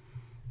kid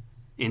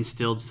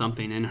instilled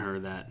something in her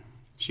that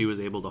she was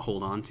able to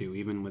hold on to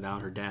even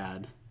without her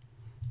dad.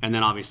 And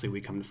then obviously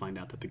we come to find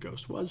out that the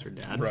ghost was her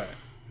dad. right.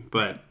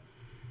 But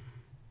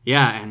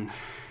yeah, and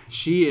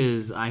she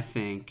is, I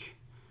think,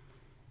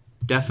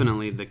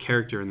 definitely the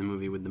character in the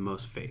movie with the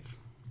most faith.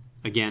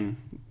 Again,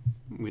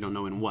 we don't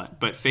know in what,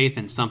 but faith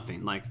in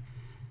something, like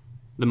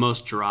the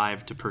most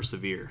drive to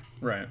persevere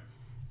Right.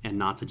 and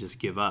not to just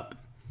give up.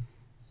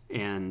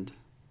 And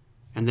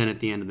then at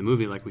the end of the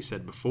movie, like we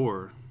said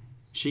before,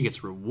 she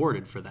gets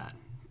rewarded for that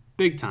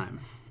big time.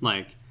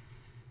 Like,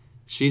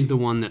 she's the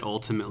one that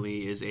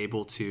ultimately is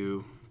able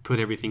to put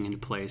everything into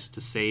place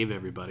to save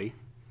everybody,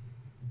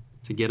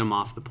 to get them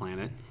off the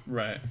planet.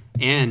 Right.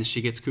 And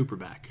she gets Cooper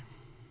back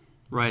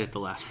right at the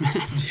last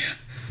minute.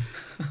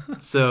 Yeah.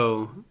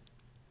 So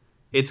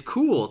it's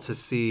cool to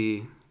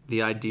see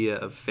the idea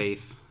of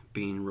faith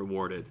being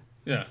rewarded,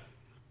 Yeah.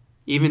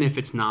 even if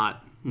it's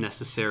not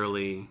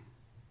necessarily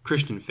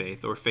Christian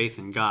faith or faith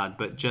in God,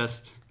 but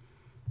just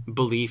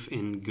belief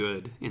in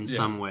good in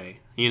some way,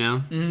 you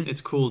know? Mhm.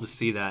 It's cool to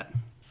see that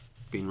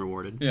being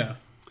rewarded. Yeah.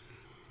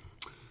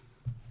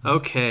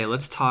 Okay,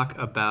 let's talk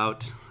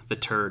about the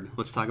turd.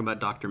 Let's talk about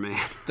Dr. Mann.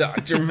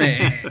 Dr.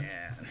 Mann.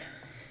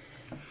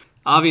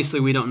 Obviously,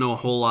 we don't know a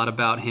whole lot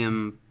about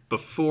him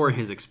before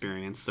his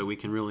experience, so we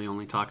can really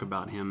only talk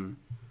about him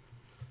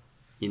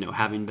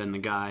having been the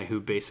guy who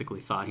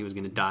basically thought he was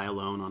going to die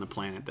alone on a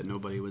planet that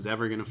nobody was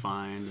ever going to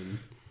find, and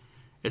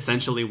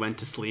essentially went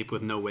to sleep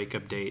with no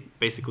wake-up date,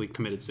 basically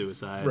committed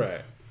suicide.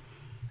 Right.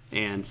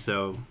 And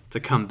so to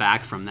come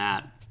back from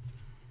that,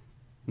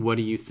 where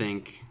do you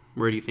think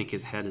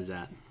his head is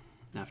at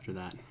after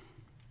that,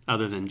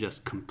 other than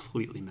just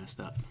completely messed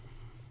up?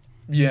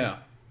 Yeah.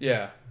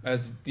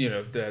 As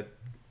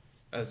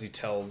as he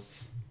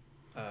tells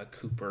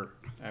Cooper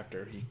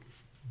after he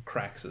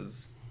cracks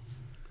his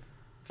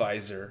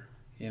visor,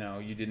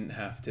 you didn't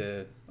have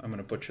to. I'm going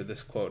to butcher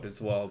this quote as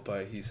well,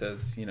 but he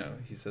says, you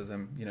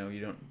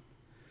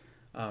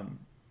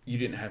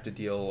didn't have to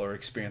deal or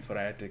experience what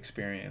I had to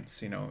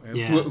experience.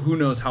 Yeah. Who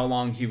knows how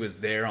long he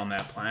was there on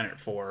that planet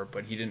for,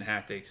 but he didn't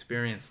have to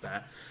experience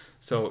that.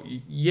 So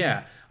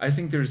yeah, I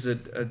think there's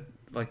a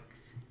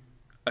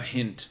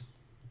hint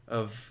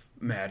of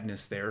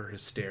madness there,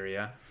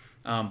 hysteria,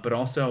 but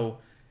also,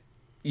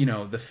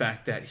 the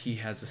fact that he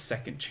has a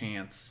second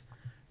chance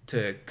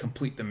to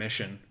complete the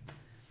mission,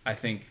 I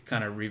think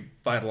kind of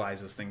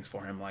revitalizes things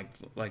for him. Like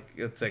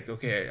it's like,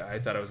 okay, I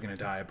thought I was going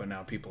to die, but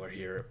now people are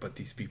here, but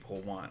these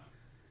people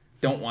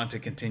don't want to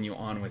continue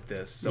on with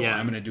this. So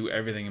I'm going to do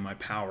everything in my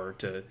power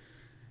to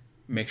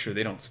make sure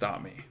they don't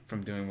stop me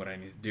from doing what I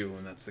need to do.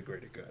 And that's the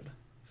greater good.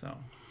 So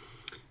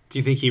do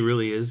you think he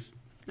really is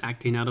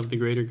acting out of the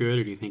greater good,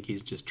 or do you think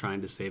he's just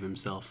trying to save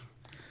himself?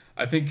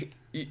 I think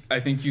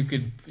you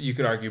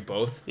could argue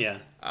both. Yeah.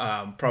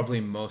 Probably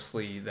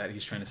mostly that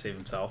he's trying to save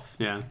himself.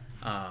 Yeah.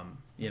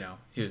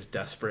 He was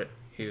desperate.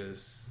 He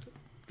was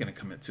going to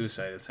commit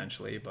suicide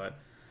essentially, but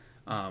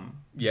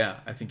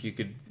I think you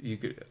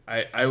could.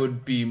 I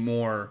would be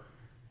more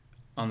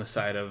on the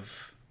side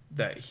of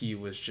that he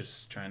was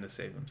just trying to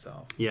save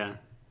himself. Yeah.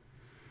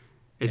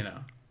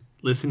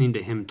 Listening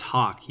to him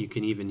talk, you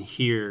can even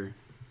hear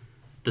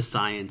the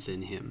science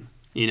in him.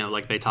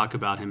 Like they talk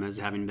about him as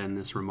having been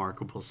this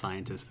remarkable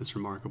scientist, this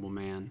remarkable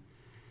man.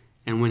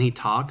 And when he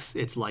talks,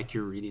 it's like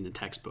you're reading a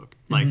textbook.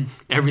 Like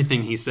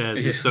everything he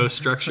says is so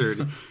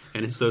structured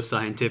and it's so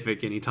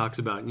scientific. And he talks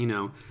about,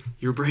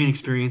 your brain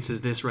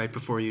experiences this right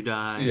before you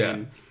die. Yeah.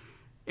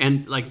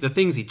 And like the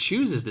things he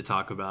chooses to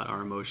talk about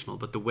are emotional,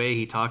 but the way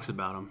he talks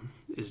about them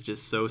is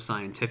just so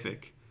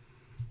scientific.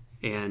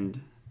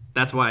 And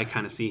that's why I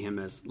kind of see him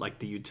as like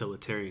the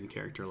utilitarian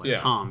character, like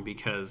Tom,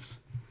 because,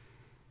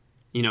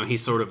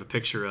 he's sort of a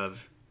picture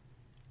of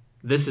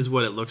this is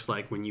what it looks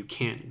like when you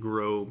can't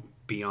grow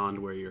beyond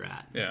where you're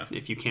at. Yeah.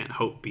 If you can't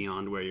hope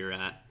beyond where you're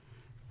at,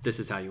 this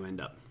is how you end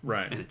up.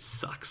 Right. And it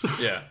sucks.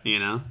 Yeah.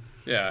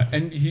 Yeah.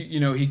 And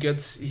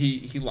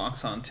he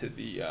locks onto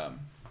the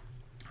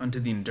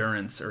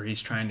endurance, or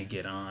he's trying to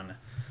get on.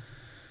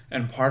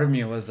 And part of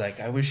me was like,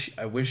 I wish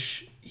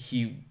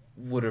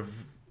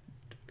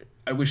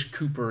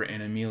Cooper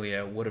and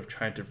Amelia would have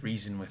tried to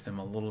reason with him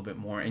a little bit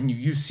more. And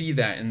you see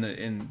that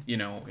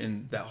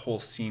in that whole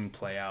scene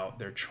play out.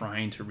 They're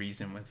trying to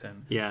reason with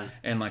him. Yeah.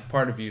 And like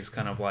part of you is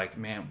kind of like,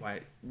 man,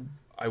 why?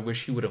 I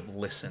wish he would have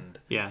listened.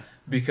 Yeah.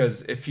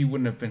 Because if he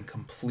hadn't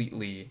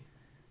completely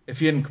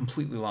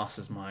lost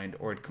his mind,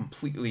 or had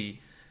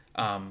completely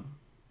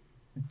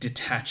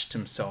detached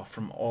himself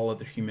from all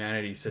other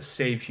humanity to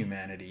save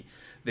humanity,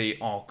 they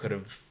all could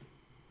have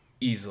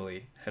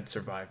easily had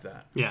survived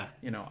that. Yeah.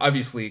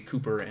 Obviously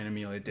Cooper and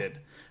Amelia did,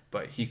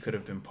 but he could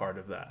have been part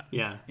of that.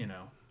 Yeah.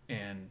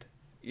 And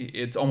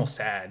it's almost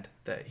sad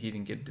that he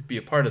didn't get to be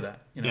a part of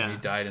that. He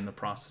died in the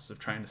process of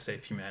trying to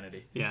save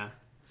humanity. Yeah.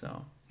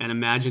 So. And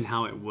imagine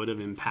how it would have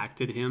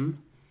impacted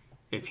him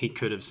if he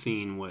could have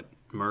seen what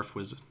Murph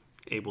was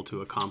able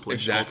to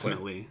accomplish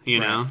ultimately.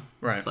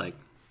 Right. It's like,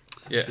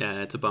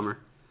 yeah, it's a bummer.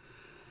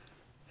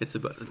 This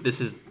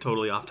is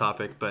totally off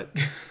topic, but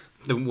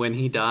when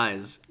he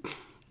dies,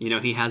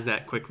 he has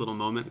that quick little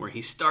moment where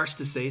he starts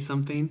to say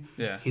something.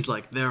 Yeah. He's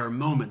like, there are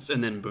moments,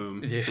 and then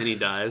boom, and he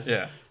dies.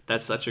 Yeah.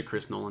 That's such a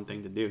Chris Nolan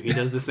thing to do. He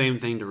does the same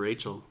thing to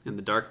Rachel in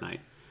The Dark Knight.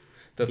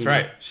 That's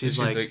right. She's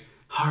like,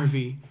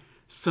 Harvey,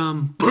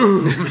 some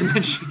boom, and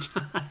then she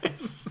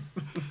dies.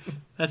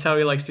 That's how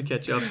he likes to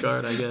catch you off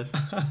guard, I guess.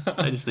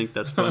 I just think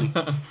that's funny.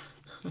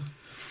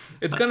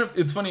 It's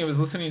funny. I was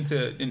listening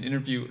to an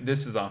interview.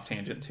 This is off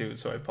tangent too,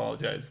 so I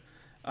apologize.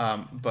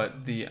 But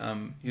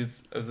I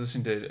was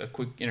listening to a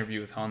quick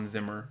interview with Hans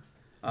Zimmer,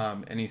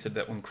 and he said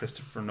that when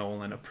Christopher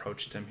Nolan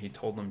approached him, he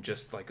told him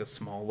just like a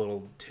small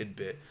little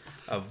tidbit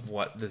of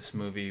what this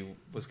movie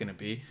was going to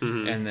be,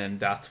 and then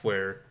that's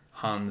where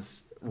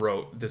Hans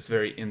wrote this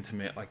very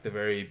intimate, like the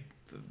very,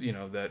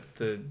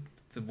 the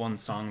one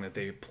song that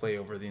they play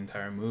over the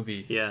entire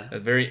movie, a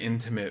very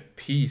intimate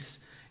piece.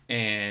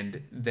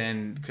 And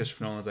then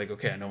Christopher Nolan's like,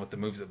 okay, I know what the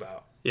movie's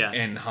about. Yeah.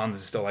 And Hans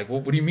is still like, well,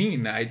 what do you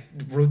mean? I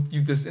wrote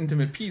you this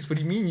intimate piece. What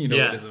do you mean you know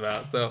what it's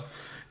about? So,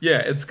 yeah,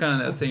 it's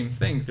kind of that same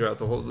thing throughout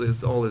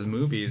all his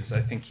movies. I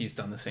think he's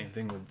done the same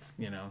thing with,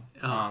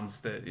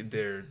 Hans, that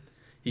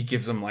he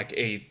gives them like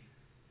a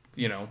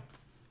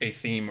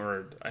theme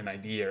or an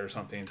idea or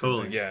something. So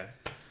totally. It's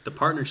like, the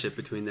partnership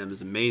between them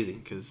is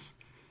amazing because,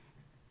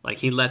 like,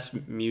 he lets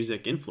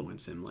music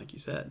influence him, like you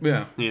said.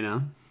 Yeah.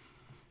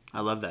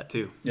 I love that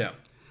too. Yeah.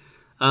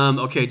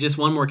 Okay, just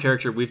one more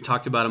character. We've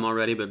talked about him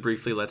already, but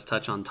briefly, let's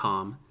touch on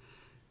Tom.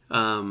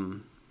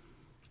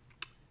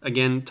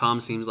 Again,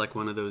 Tom seems like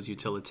one of those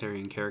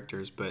utilitarian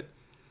characters, but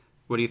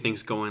what do you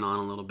think's going on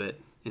a little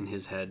bit in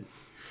his head?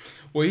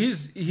 Well,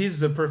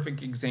 he's a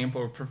perfect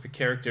example or perfect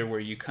character where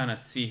you kind of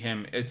see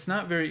him. It's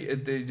not very.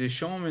 They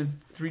show him in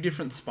 3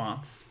 different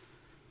spots,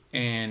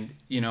 and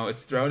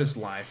it's throughout his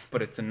life,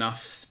 but it's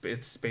enough.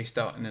 It's spaced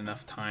out in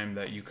enough time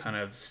that you kind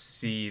of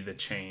see the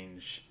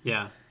change.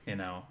 Yeah.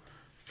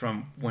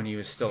 From when he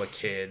was still a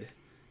kid,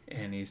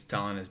 and he's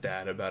telling his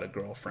dad about a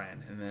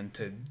girlfriend, and then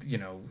to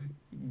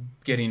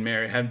getting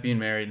married, being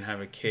married, and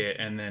have a kid,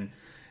 and then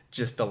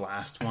just the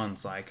last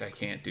one's like, I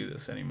can't do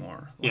this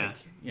anymore. Like,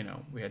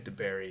 we had to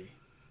bury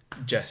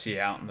Jesse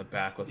out in the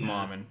back with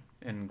mom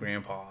and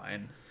grandpa,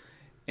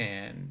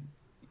 and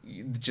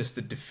just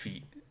the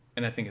defeat.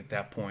 And I think at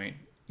that point,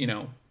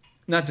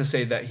 not to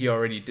say that he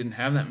already didn't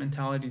have that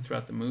mentality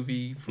throughout the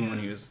movie from when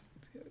he was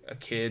a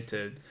kid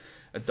to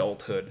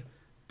adulthood,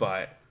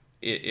 but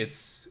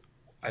it's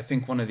I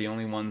think one of the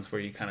only ones where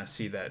you kind of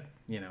see that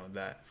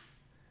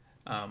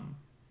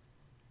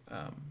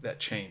that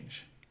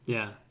change.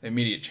 Yeah.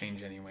 Immediate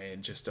change anyway,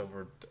 and just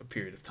over a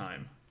period of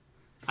time.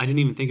 I didn't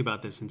even think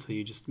about this until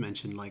you just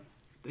mentioned like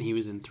that he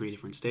was in 3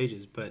 different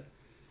stages, but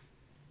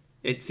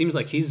it seems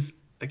like he's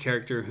a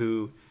character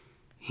who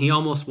he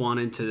almost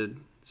wanted to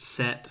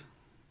set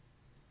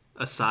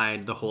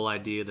aside the whole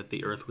idea that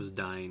the earth was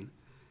dying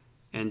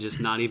and just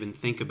not even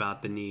think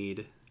about the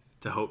need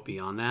to hope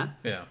beyond that.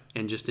 Yeah.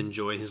 And just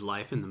enjoy his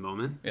life in the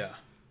moment. Yeah.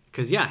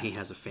 Because, he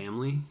has a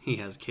family, he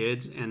has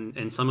kids,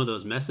 and some of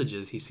those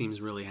messages, he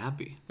seems really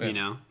happy,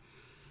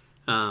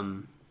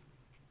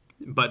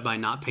 But by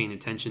not paying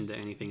attention to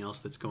anything else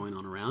that's going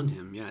on around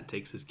him, it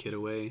takes his kid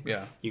away.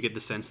 Yeah. You get the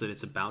sense that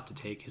it's about to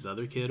take his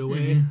other kid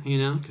away,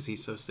 because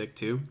he's so sick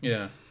too.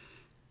 Yeah.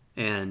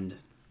 And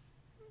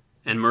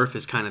Murph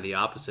is kind of the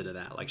opposite of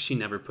that. Like, she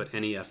never put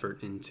any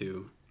effort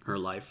into her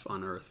life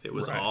on Earth. It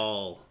was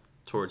all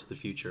towards the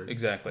future.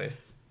 Exactly.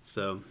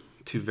 So,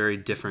 2 very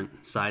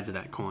different sides of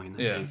that coin,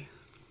 I Yeah. think.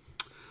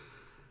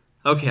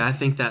 Okay, I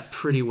think that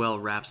pretty well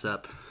wraps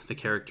up the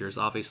characters.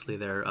 Obviously,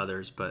 there are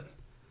others, but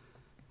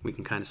we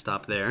can kind of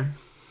stop there.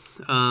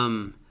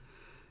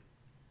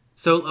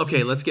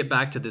 Okay, let's get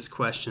back to this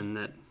question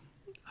that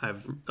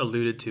I've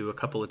alluded to a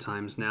couple of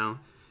times now.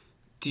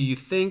 Do you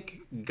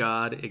think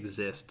God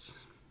exists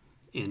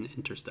in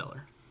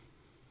Interstellar?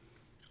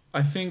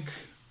 I think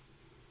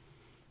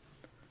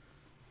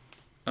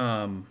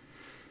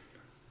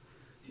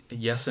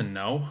yes and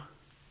no.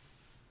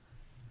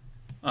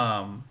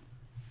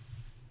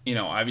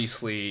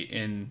 Obviously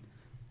in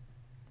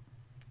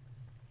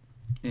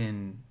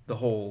the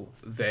whole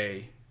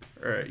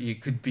or you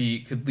could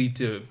lead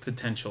to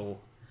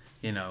potential,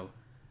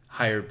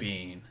 higher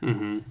being,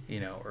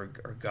 or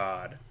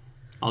God.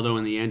 Although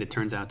in the end, it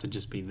turns out to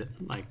just be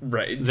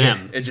right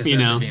them. It just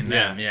ends up being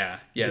them. Yeah.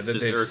 It's That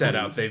just they've set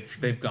out. Earthlings.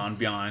 They've gone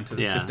beyond to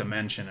the 5th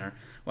dimension or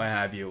what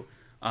have you.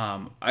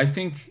 I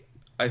think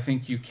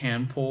you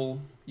can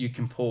pull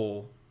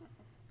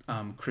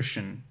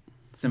Christian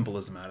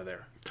symbolism out of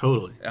there.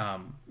 Totally.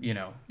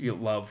 You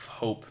love,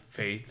 hope,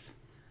 faith.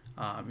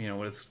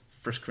 What does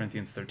 1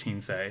 Corinthians 13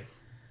 say?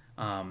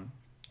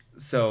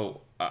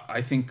 So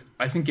I think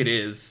it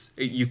is.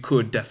 You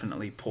could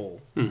definitely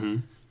pull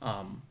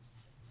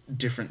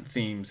different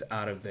themes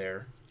out of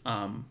there,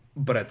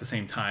 but at the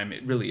same time,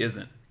 it really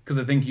isn't. Because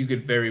I think you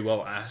could very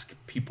well ask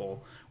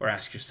people or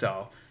ask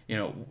yourself,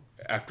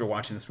 after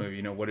watching this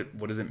movie,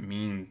 what does it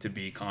mean to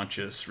be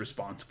conscious,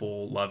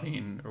 responsible,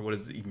 loving, or what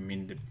does it even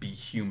mean to be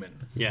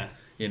human? Yeah.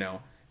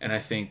 And I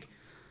think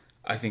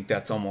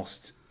that's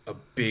almost a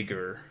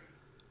bigger,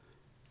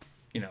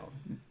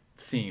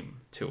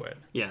 theme to it.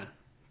 Yeah,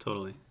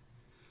 totally.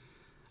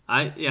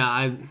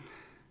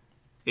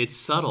 It's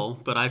subtle,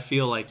 but I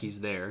feel like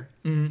he's there.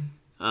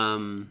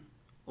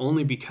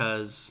 Only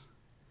because,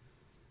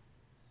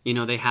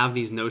 they have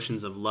these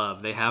notions of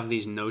love. They have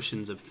these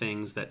notions of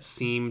things that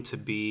seem to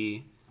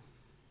be,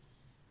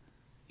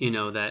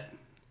 that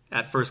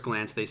at first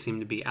glance they seem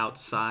to be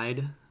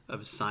outside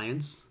of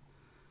science,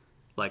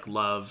 like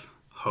love,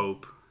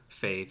 hope,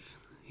 faith,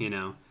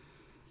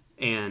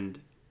 And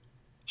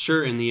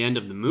sure, in the end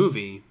of the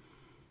movie,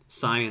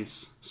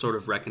 science sort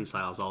of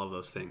reconciles all of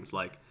those things.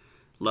 Like,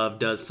 love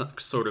does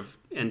sort of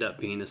end up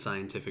being a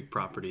scientific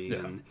property,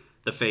 and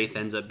the faith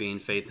ends up being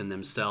faith in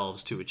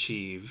themselves to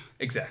achieve.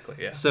 Exactly,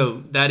 yeah.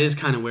 So that is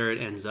kind of where it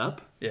ends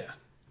up. Yeah.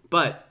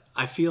 But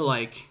I feel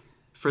like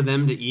for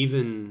them to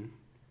even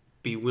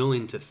be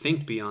willing to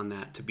think beyond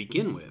that to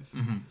begin with,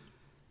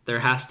 there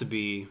has to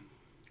be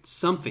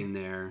something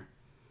there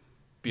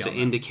beyond to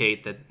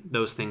indicate that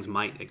those things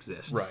might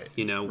exist. Right.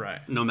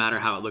 Right. No matter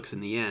how it looks in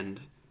the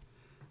end,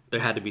 there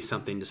had to be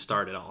something to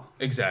start it all.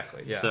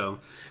 Exactly. Yeah. So,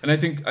 and I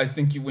think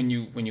when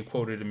you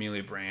quoted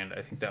Amelia Brand,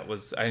 I think that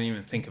was, I didn't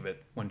even think of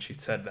it when she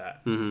said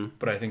that,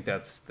 but I think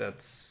that's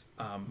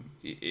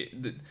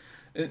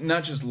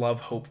not just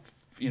love, hope,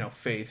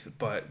 faith,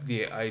 but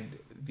the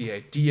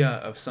idea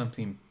of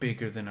something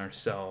bigger than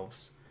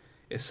ourselves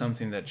is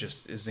something that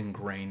just is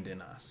ingrained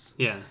in us.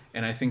 Yeah.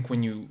 And I think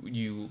when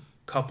you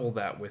couple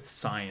that with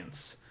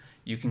science,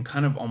 you can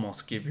kind of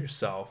almost give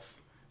yourself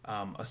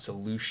a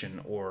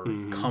solution or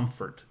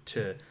comfort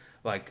to,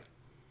 like,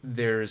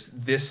 there's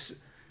this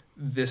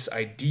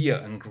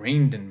idea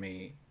ingrained in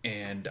me,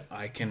 and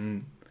I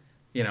can,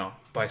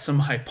 by some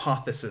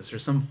hypothesis or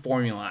some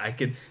formula,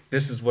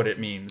 this is what it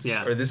means,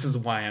 or this is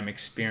why I'm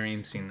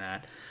experiencing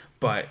that.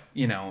 But,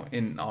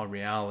 in all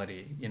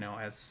reality,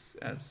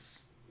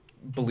 as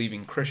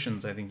believing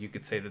Christians, I think you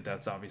could say that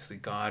that's obviously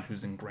God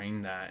who's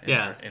ingrained that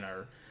in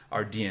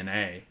our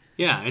DNA.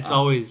 Yeah, it's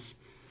always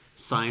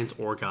science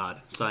or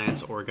God.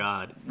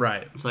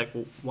 Right. It's like,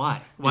 well,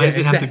 why? Why does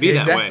it have to be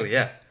that way?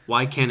 Yeah.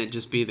 Why can't it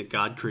just be that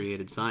God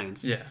created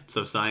science? Yeah.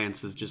 So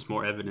science is just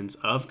more evidence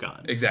of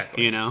God.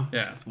 Exactly.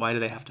 Yeah. Why do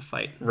they have to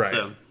fight? Right.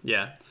 So,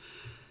 yeah.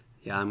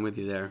 Yeah, I'm with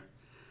you there.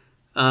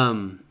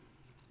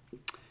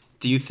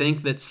 Do you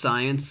think that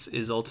science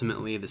is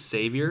ultimately the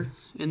savior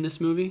in this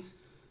movie?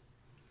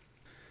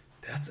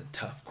 That's a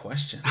tough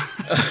question.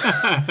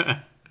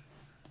 I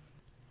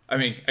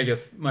mean, I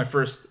guess the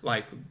first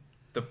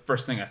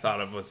thing I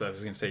thought of was I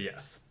was going to say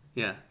yes.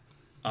 Yeah.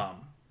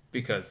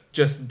 Because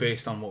just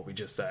based on what we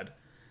just said,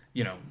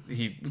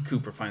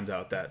 Cooper finds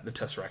out that the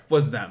Tesseract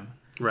was them.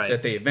 Right.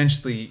 That they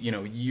eventually,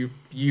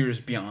 years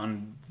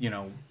beyond,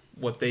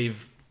 what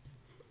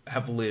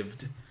have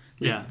lived.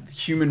 Yeah. The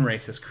human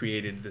race has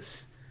created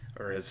this,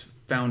 or has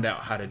found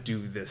out how to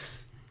do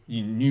this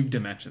new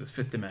dimension, this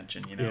fifth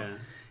dimension, Yeah.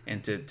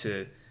 and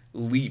to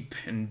leap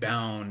and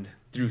bound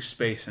through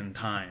space and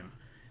time.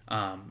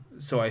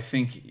 So I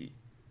think,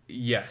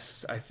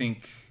 yes, I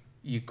think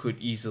you could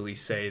easily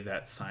say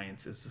that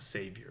science is the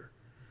savior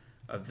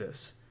of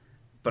this.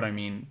 But I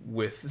mean,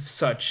 with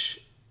such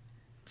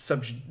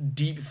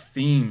deep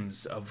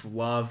themes of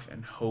love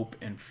and hope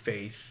and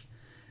faith,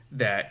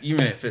 that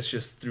even if it's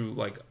just through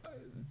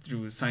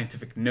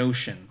scientific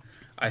notion,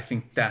 I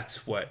think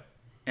that's what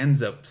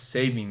ends up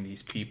saving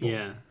these people.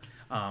 Yeah.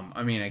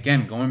 I mean,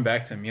 again, going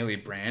back to Amelia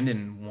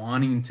Brandon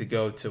wanting to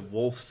go to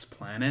Wolf's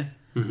planet,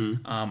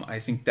 I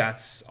think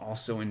that's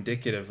also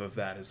indicative of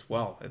that as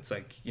well. It's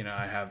like,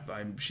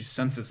 she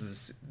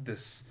senses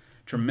this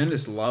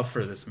tremendous love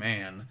for this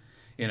man,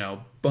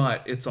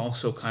 but it's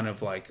also kind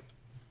of like,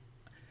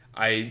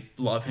 I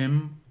love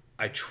him,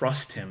 I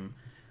trust him,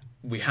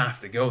 we have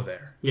to go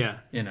there. Yeah.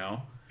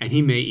 And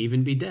he may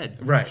even be dead.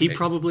 Right. He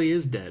probably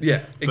is dead.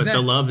 Yeah, exactly. But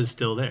the love is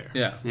still there.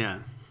 Yeah. Yeah.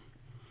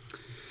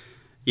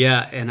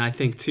 Yeah, and I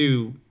think,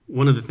 too,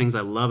 one of the things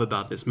I love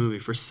about this movie,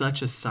 for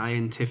such a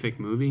scientific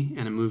movie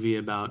and a movie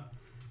about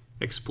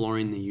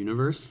exploring the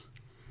universe,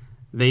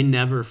 they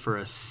never for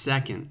a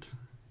second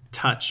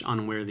touch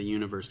on where the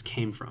universe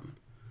came from.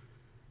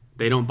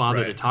 They don't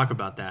bother to talk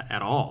about that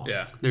at all.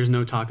 Yeah. There's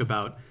no talk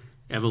about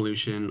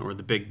evolution or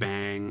the Big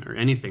Bang or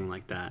anything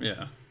like that.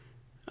 Yeah.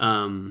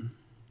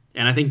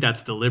 And I think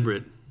that's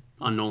deliberate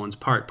on Nolan's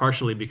part,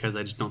 partially because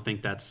I just don't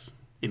think that's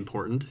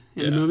important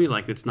in the movie.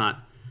 Like, that's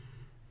not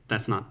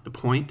the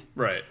point.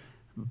 Right.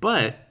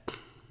 But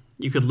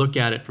you could look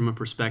at it from a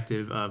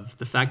perspective of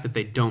the fact that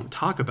they don't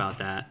talk about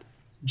that.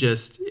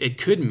 It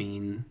could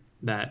mean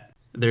that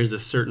there's a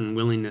certain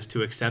willingness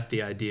to accept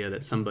the idea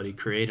that somebody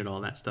created all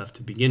that stuff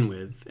to begin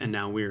with, and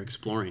now we're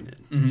exploring it.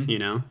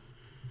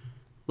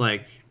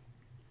 Like,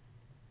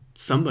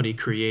 somebody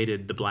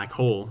created the black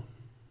hole.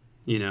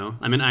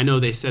 I mean, I know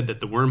they said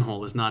that the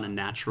wormhole is not a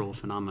natural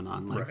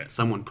phenomenon. Like,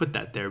 someone put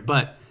that there,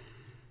 but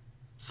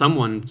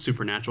someone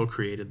supernatural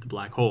created the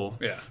black hole.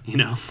 Yeah.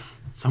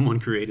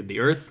 Someone created the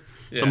Earth.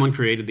 Yeah. Someone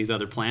created these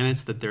other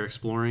planets that they're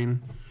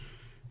exploring.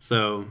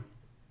 So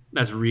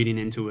that's reading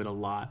into it a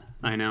lot.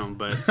 I know,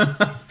 but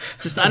I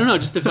don't know.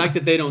 Just the fact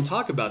that they don't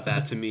talk about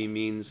that to me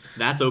means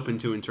that's open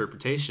to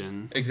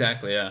interpretation.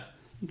 Exactly. Yeah.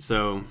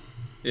 So.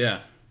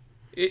 Yeah.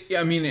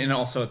 I mean, and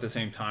also at the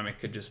same time, it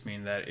could just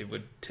mean that it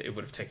would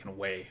have taken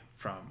away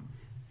from.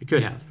 It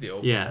could have the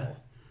overall. Yeah.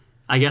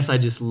 I guess I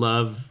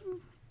love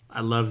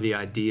the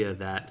idea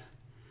that,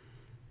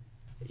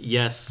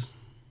 yes,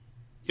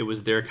 it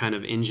was their kind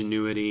of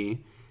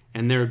ingenuity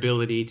and their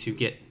ability to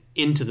get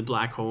into the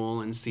black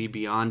hole and see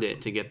beyond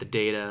it, to get the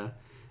data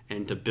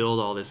and to build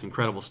all this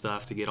incredible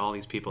stuff to get all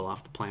these people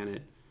off the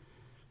planet,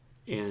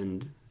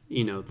 and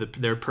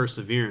their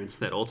perseverance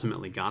that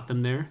ultimately got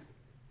them there.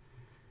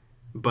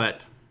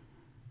 But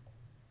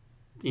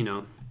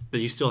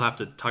you still have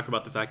to talk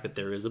about the fact that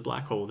there is a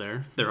black hole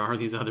there. There are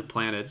these other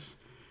planets,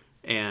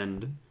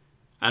 and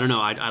I don't know.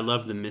 I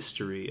love the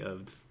mystery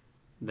of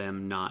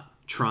them not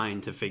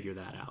trying to figure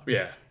that out.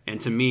 Yeah. And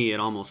to me, it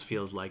almost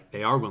feels like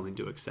they are willing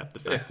to accept the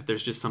fact that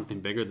there's just something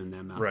bigger than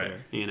them out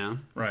there.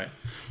 Right.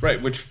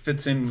 Right. Which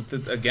fits in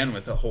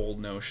with the whole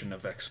notion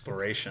of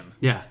exploration.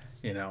 Yeah.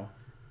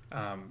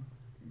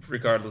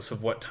 Regardless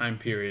of what time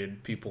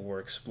period people were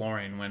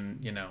exploring, when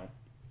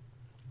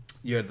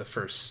you had the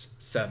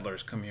first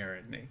settlers come here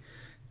and they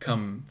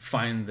come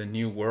find the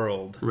new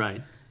world.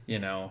 Right. They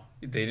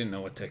didn't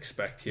know what to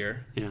expect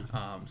here. Yeah.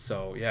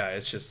 So yeah,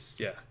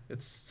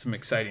 it's some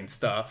exciting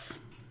stuff.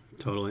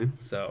 Totally.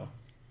 So.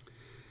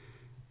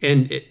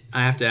 And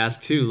I have to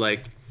ask too,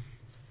 like,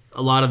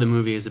 a lot of the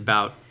movie is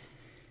about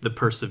the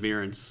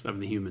perseverance of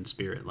the human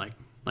spirit,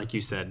 like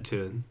you said,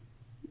 to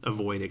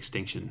avoid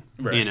extinction.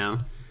 Right. You know,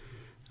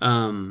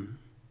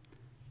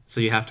 so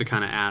you have to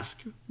kind of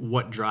ask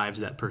what drives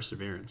that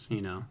perseverance.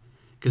 You know,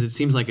 because it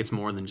seems like it's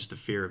more than just a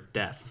fear of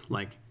death.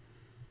 Like,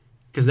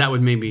 because that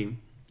would maybe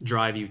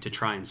drive you to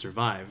try and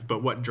survive,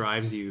 but what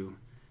drives you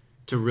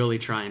to really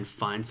try and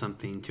find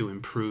something to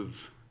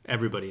improve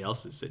everybody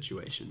else's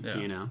situation? Yeah.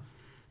 You know,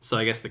 so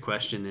I guess the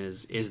question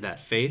is that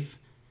faith?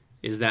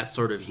 Is that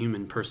sort of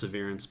human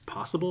perseverance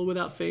possible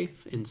without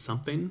faith in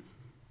something?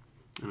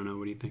 I don't know.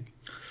 What do you think?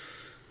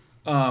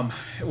 Well,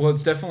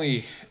 it's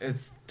definitely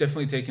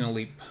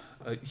taken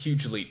a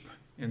huge leap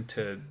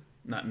into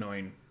not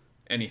knowing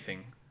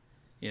anything.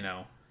 You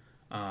know,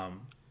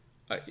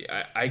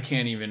 I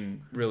can't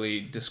even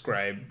really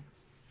describe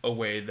a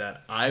way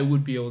that I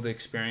would be able to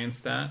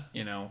experience that.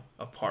 You know,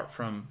 apart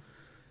from,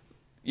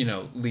 you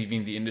know,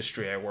 leaving the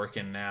industry I work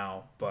in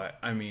now. But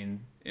I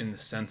mean, in the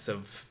sense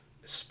of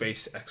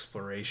space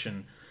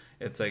exploration,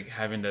 it's like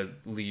having to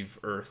leave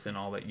Earth and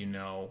all that you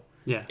know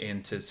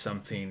into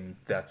something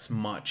that's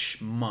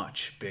much,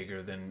 much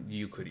bigger than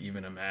you could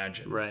even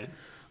imagine. Right.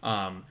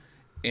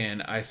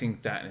 And I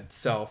think that in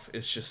itself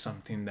is just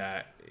something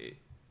that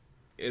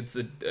it's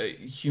a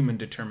human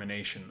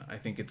determination. I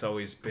think it's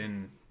always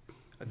been,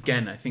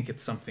 again, I think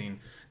it's something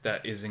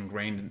that is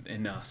ingrained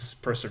in us,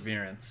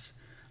 perseverance,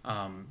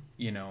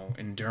 you know,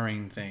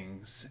 enduring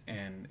things.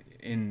 And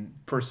in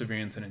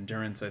perseverance and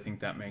endurance, I think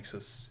that makes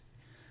us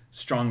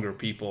stronger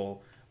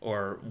people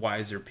or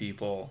wiser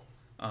people.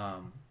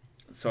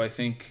 So I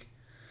think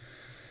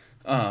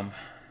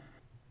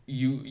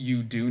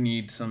you do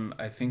need some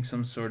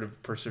sort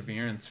of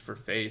perseverance for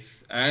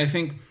faith. And I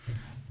think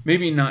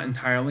maybe not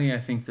entirely. I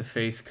think the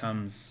faith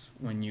comes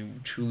when you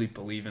truly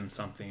believe in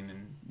something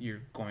and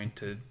you're going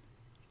to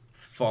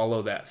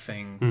follow that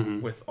thing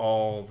with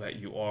all that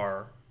you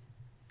are,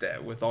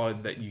 with all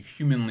that you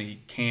humanly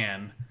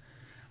can.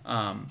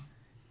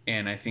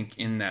 And I think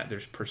in that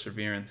there's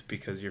perseverance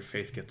because your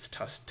faith gets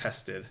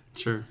tested.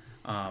 Sure.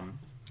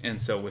 And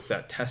so with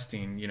that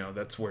testing, you know,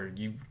 that's where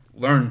you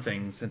learn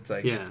things. It's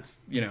like, it's,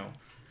 you know,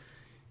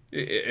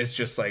 it's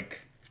just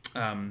like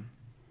in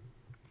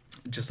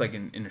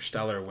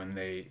Interstellar when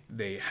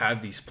they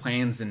have these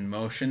plans in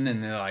motion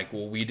and they're like,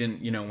 well, we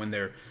didn't, you know, when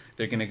they're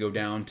going to go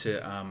down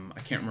to, I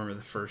can't remember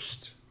the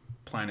first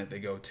planet they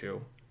go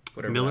to,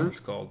 whatever Miller? it's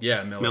called.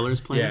 Yeah,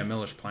 Miller's planet? Yeah,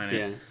 Miller's planet.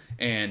 Yeah.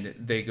 And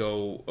they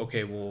go,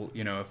 okay, well,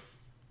 you know, if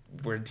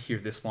we're here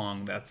this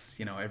long, that's,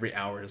 you know, every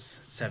hour is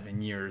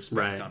 7 years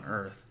back on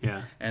Earth.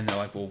 Yeah. And they're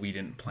like, well, we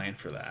didn't plan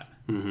for that.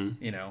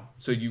 You know,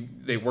 so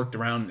they worked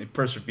around, they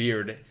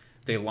persevered,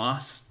 they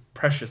lost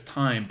precious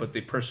time, but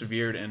they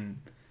persevered and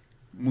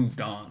moved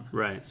on.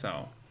 Right.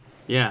 So.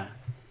 Yeah.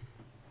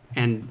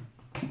 And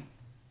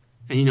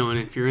you know, and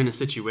if you're in a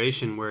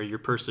situation where your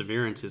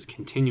perseverance is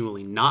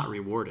continually not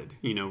rewarded,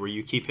 you know, where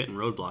you keep hitting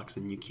roadblocks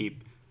and you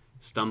keep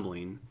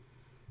stumbling,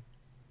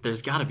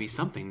 there's got to be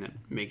something that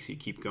makes you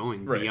keep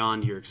going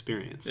beyond your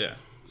experience. Yeah.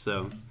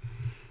 So,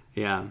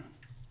 yeah.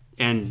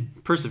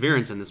 And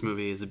perseverance in this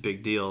movie is a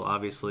big deal.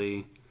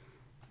 Obviously,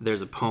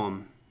 there's a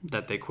poem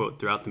that they quote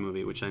throughout the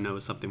movie, which I know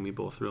is something we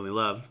both really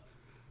love.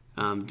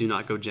 Do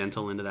Not Go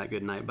Gentle Into That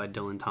Good Night by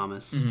Dylan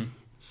Thomas.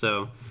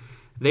 So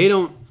they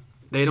don't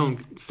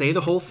say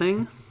the whole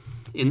thing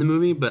in the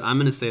movie, but I'm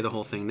going to say the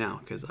whole thing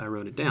now because I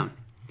wrote it down.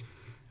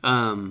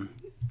 Don't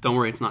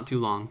worry, it's not too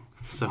long.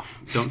 So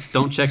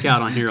don't check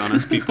out on here on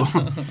us, people.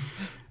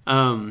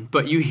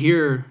 But you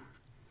hear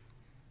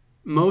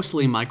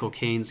mostly Michael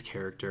Caine's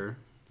character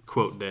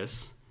quote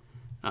this,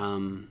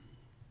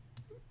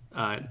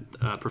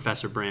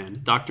 Professor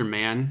Brand. Dr.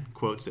 Mann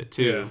quotes it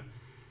too,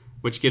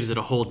 which gives it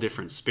a whole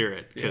different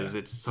spirit because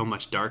it's so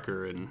much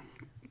darker and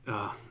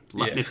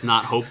it's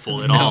not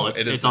hopeful at all.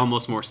 It's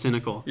almost more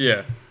cynical.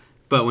 Yeah.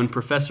 But when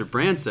Professor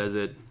Brand says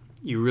it,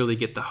 you really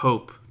get the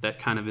hope that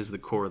kind of is the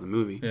core of the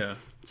movie. Yeah.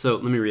 So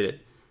let me read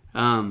it.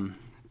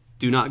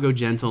 Do not go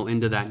gentle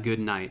into that good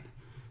night.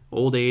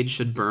 Old age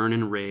should burn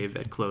and rave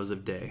at close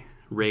of day.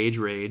 Rage,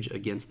 rage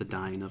against the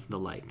dying of the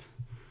light.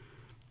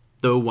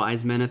 Though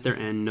wise men at their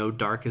end know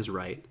dark is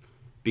right,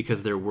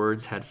 because their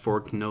words had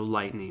forked no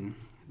lightning,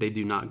 they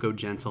do not go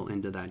gentle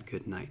into that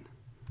good night.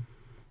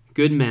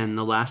 Good men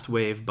the last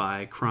wave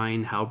by,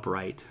 crying how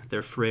bright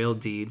their frail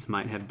deeds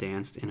might have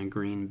danced in a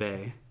green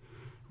bay.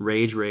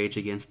 Rage, rage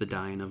against the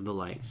dying of the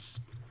light.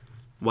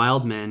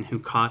 Wild men who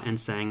caught and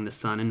sang the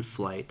sun in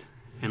flight,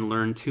 and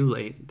learned too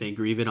late they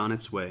grieve it on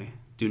its way,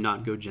 do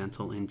not go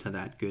gentle into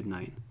that good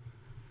night.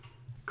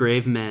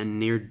 Grave men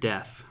near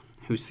death,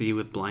 who see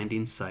with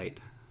blinding sight,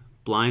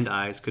 blind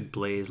eyes could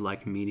blaze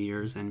like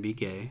meteors and be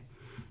gay.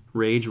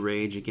 Rage,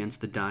 rage against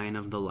the dying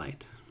of the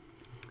light.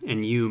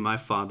 And you, my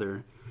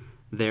father,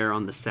 there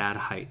on the sad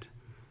height,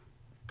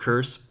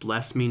 curse,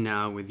 bless me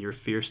now with your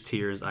fierce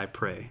tears, I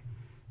pray.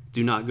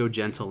 Do not go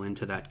gentle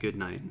into that good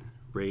night.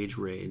 Rage,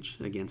 rage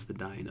against the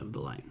dying of the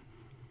light.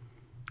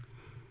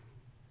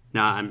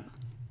 Now,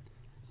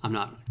 I'm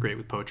not great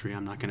with poetry.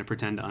 I'm not going to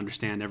pretend to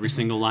understand every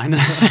single line of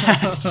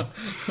that.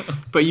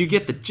 But you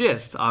get the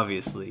gist,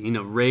 obviously. You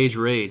know, rage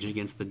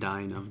against the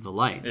dying of the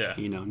light. Yeah.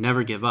 You know,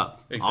 never give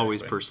up. Exactly.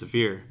 Always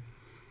persevere.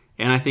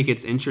 And I think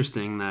it's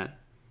interesting that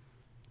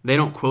they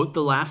don't quote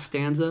the last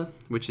stanza,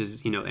 which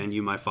is, you know, and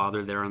you, my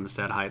father, there on the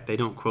sad height. They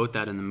don't quote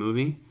that in the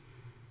movie.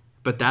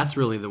 But that's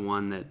really the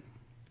one that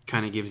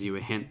kind of gives you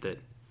a hint that,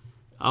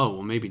 oh,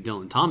 well, maybe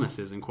Dylan Thomas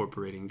is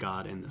incorporating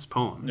God in this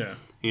poem. Yeah.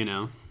 You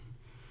know?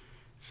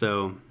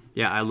 So,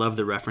 yeah, I love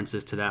the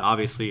references to that.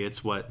 Obviously,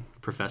 it's what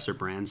Professor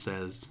Brand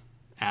says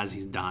as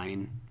he's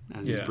dying,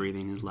 as he's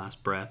breathing his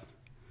last breath.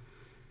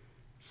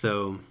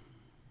 So,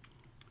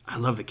 I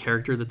love the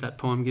character that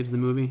poem gives the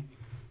movie.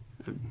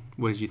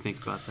 What did you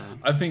think about that?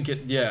 I think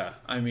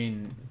I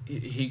mean,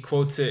 he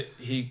quotes it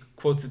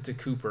to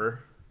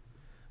Cooper,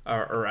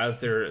 or as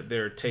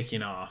they're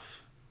taking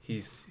off,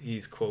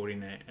 he's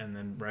quoting it, and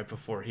then right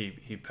before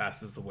he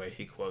passes away,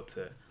 he quotes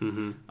it.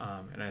 Mm-hmm.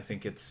 And I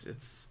think it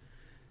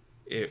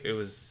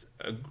was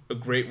a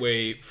great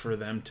way for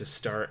them to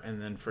start,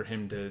 and then for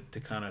him to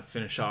kind of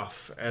finish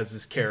off as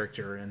his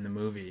character in the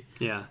movie.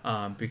 Yeah.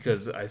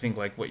 Because I think,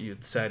 like what you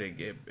had said,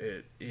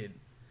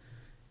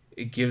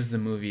 it gives the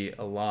movie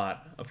a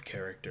lot of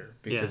character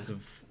because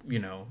of, you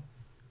know,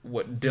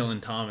 what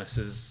Dylan Thomas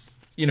is,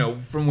 you know,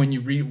 from when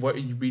you read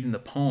what you read in the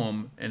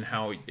poem and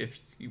how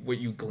what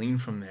you glean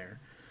from there,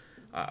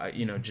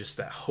 you know, just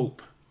that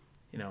hope,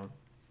 you know,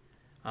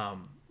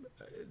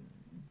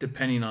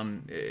 depending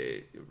on,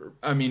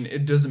 I mean,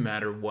 it doesn't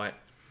matter what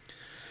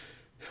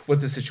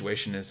the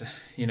situation is,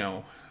 you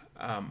know,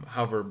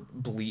 however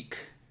bleak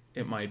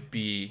it might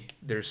be,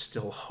 there's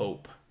still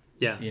hope.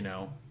 Yeah. You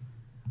know,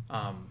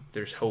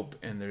 there's hope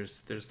and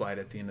there's light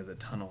at the end of the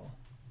tunnel.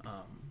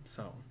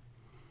 So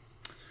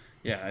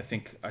yeah, I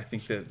think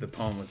that the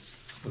poem was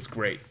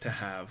great to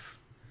have,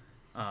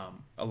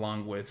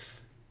 along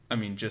with, I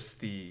mean, just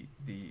the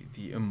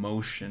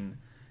emotion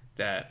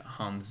that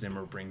Hans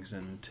Zimmer brings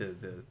into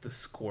the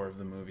score of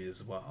the movie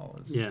as well.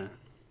 Yeah.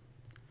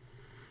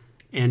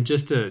 And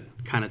just to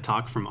kind of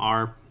talk from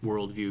our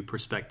worldview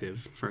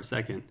perspective for a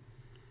second,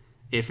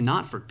 if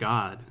not for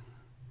God,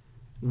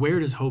 where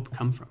does hope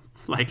come from?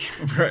 Like,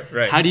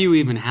 right. How do you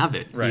even have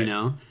it? Right. You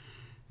know,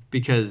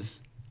 because,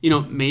 you know,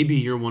 maybe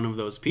you're one of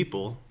those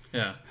people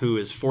who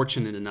is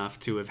fortunate enough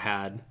to have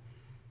had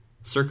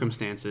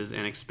circumstances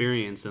and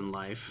experience in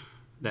life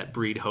that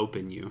breed hope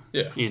in you.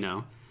 Yeah. You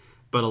know,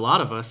 but a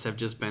lot of us have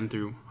just been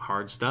through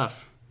hard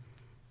stuff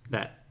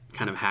that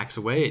kind of hacks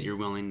away at your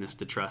willingness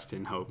to trust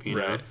in hope. You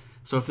know,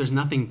 so if there's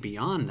nothing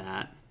beyond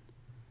that,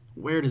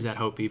 where does that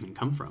hope even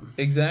come from?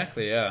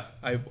 Exactly. Yeah.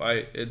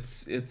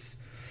 It's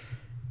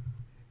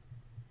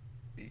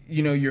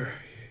you know, your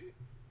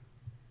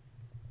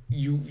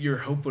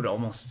hope would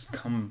almost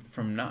come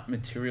from not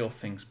material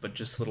things, but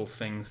just little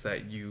things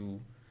that you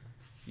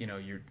know,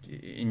 you're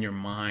in your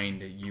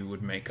mind, you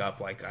would make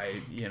up, like, I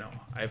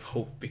have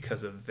hope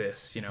because of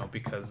this, you know,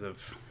 because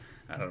of,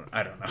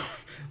 I don't know,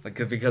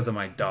 like, because of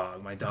my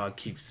dog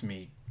keeps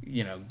me,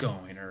 you know,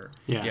 going, or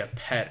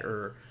pet,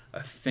 or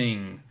a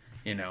thing,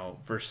 you know,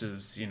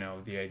 versus, you know,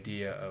 the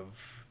idea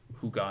of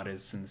who God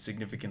is and the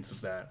significance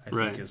of that, I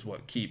think is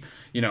what keep,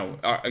 you know,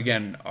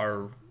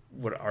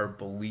 what our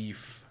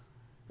belief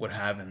would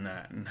have in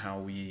that, and how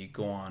we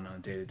go on a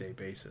day-to-day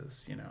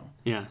basis, you know.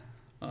 Yeah.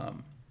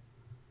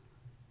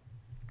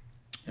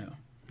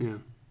 Yeah.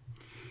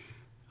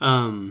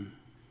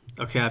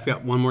 Okay, I've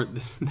got one more.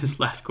 This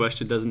last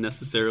question doesn't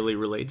necessarily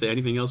relate to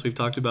anything else we've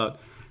talked about.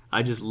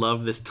 I just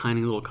love this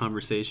tiny little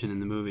conversation in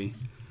the movie,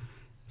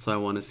 so I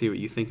want to see what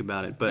you think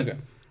about it. But,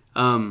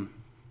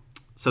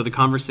 so the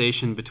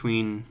conversation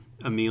between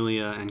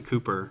Amelia and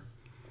Cooper,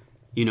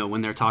 you know,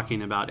 when they're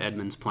talking about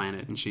Edmund's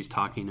planet, and she's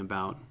talking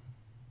about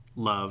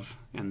love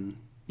and,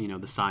 you know,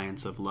 the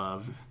science of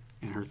love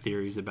and her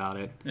theories about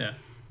it. Yeah.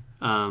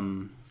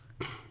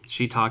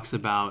 She talks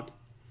about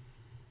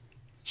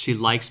she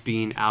likes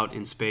being out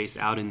in space,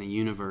 out in the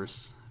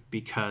universe,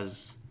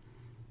 because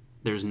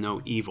there's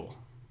no evil.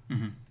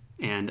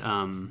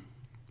 Mm-hmm.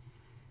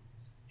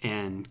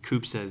 And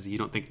Coop says, you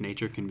don't think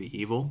nature can be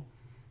evil?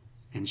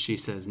 And she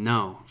says,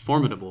 no,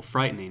 formidable,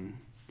 frightening,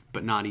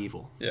 but not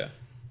evil. Yeah.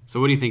 So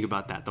what do you think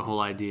about that? The whole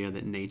idea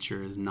that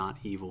nature is not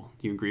evil.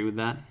 Do you agree with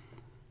that?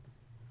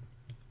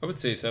 I would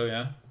say so,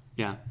 yeah.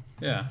 Yeah.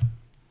 Yeah.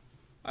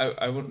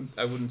 I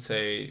wouldn't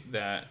say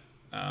that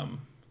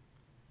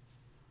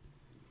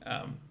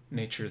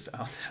nature is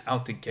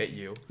out to get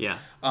you. Yeah.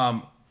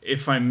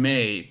 If I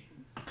may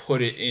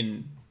put it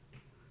in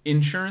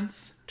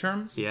insurance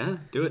terms. Yeah,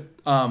 do it.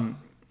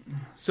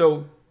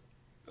 So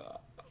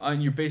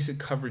on your basic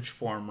coverage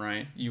form,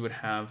 right, you would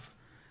have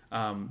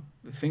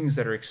things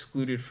that are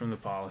excluded from the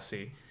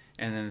policy,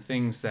 and then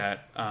things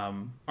that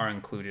are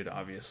included,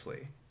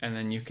 obviously. And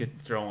then you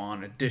could throw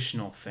on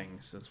additional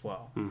things as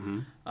well.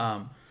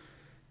 Mm-hmm.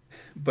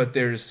 But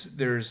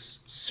there's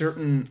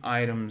certain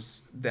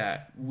items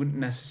that wouldn't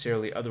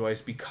necessarily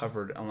otherwise be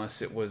covered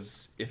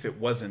if it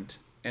wasn't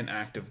an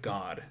act of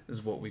God,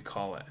 is what we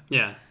call it.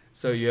 Yeah.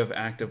 So you have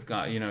act of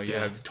God, you Yeah.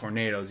 have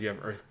tornadoes, you have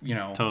earth,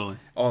 Totally.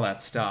 all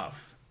that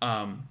stuff.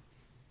 And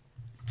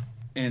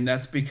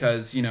that's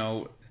because,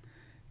 a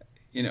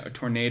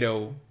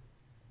tornado,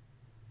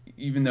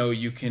 even though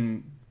you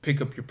can pick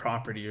up your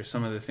property or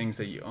some of the things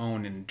that you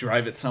own and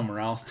drive it somewhere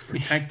else to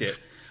protect it,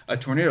 a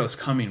tornado is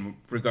coming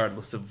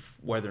regardless of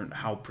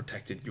how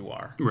protected you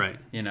are. Right.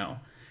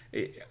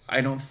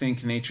 I don't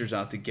think nature's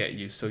out to get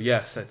you. So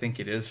yes, I think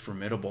it is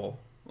formidable.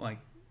 Like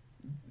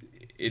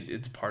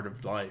it's part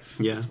of life.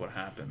 Yeah. That's what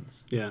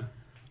happens. Yeah.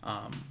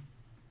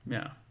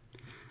 Yeah.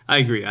 I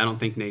agree. I don't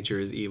think nature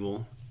is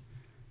evil.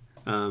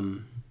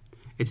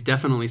 It's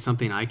definitely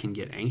something I can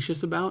get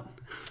anxious about.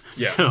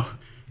 Yeah. So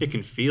it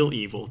can feel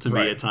evil to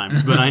Right. me at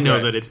times, but I know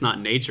Right. that it's not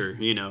nature,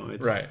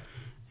 it's Right.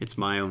 it's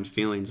my own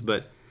feelings,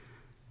 but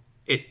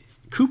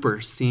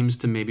Cooper seems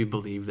to maybe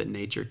believe that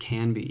nature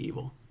can be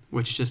evil,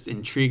 which just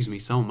intrigues me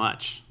so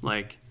much.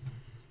 Like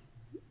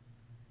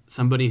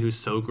somebody who's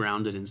so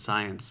grounded in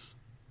science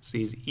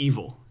sees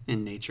evil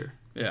in nature.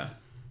 Yeah.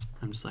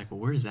 I'm just like, well,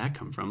 where does that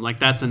come from? Like,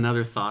 that's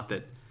another thought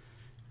that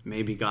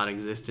maybe God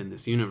exists in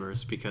this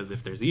universe, because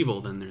if there's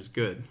evil, then there's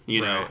good,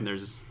 Right.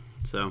 and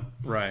so.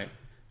 Right. I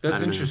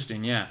That's don't know.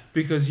 interesting. Yeah.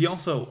 Because he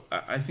also,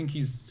 I think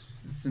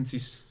since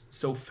he's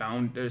so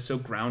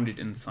grounded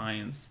in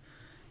science,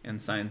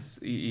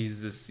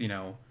 he's this,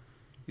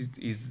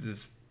 he's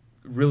this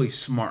really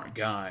smart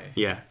guy.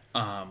 Yeah.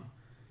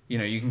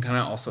 You can kind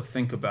of also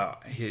think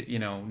about his,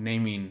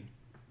 naming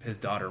his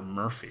daughter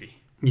Murphy,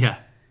 Yeah.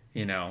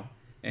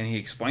 and he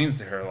explains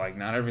to her, like,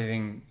 not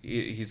everything,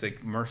 he's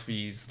like,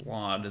 Murphy's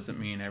Law doesn't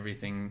mean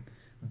everything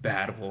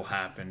bad will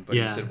happen, but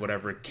Yeah. he said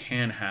whatever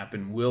can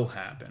happen will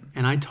happen.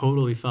 And I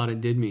totally thought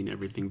it did mean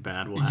everything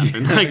bad will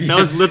happen. That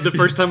was the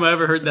first time I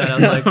ever heard that. I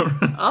was like,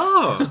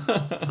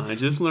 oh, I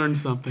just learned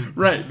something.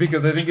 Right,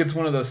 because I think it's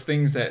one of those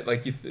things that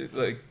like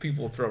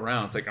people throw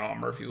around. It's like, oh,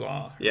 Murphy's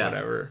Law, Yeah.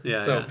 whatever.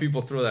 Yeah, So yeah.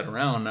 people throw that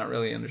around, not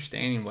really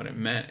understanding what it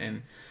meant.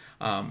 And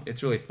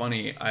it's really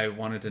funny. I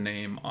wanted to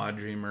name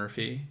Audrey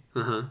Murphy,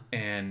 Uh-huh.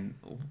 and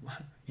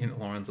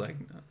Lauren's like,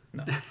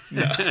 no.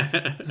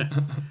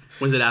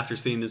 Was it after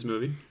seeing this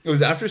movie? It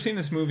was after seeing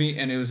this movie,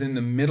 and it was in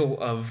the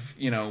middle of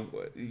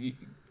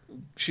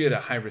she had a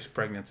high risk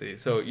pregnancy,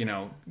 so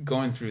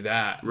going through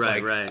that,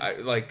 Right,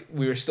 right. right.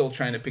 We were still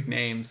trying to pick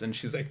names, and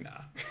she's like, nah.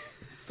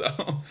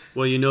 So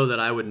Well, you know that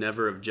I would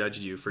never have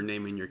judged you for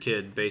naming your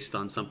kid based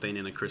on something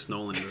in a Chris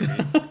Nolan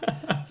movie,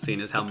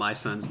 seeing as how my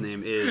son's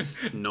name is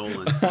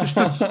Nolan.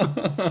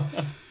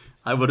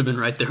 I would have been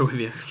right there with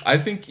you. I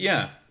think,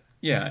 yeah.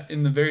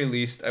 In the very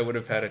least, I would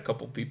have had a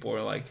couple people who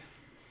are like,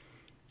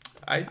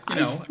 I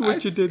see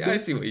what you did I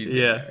there. see what you did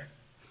Yeah.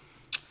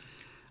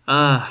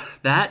 there.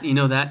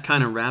 That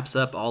kind of wraps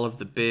up all of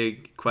the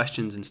big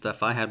questions and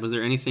stuff I had. Was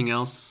there anything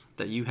else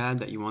that you had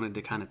that you wanted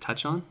to kind of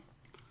touch on?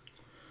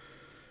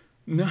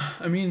 No,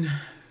 I mean,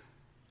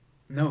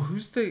 no.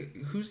 Who's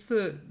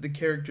the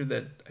character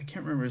that I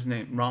can't remember his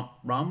name?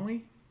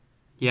 Romilly.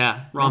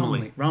 Yeah,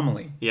 Romilly.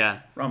 Romilly.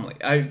 Yeah, Romilly.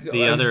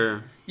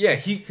 Yeah,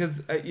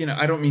 because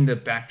I don't mean to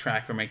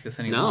backtrack or make this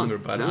any longer,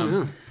 but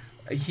no.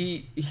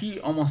 he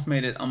almost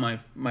made it on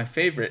my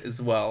favorite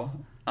as well.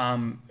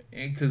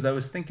 Because I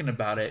was thinking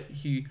about it.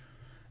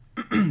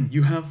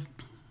 You had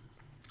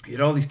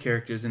all these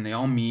characters, and they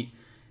all meet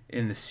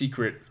in the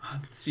super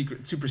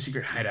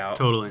secret hideout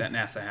Totally. that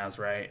NASA has,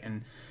 right?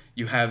 And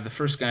you have the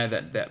first guy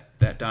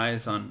that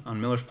dies on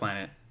Miller's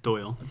planet,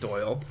 Doyle.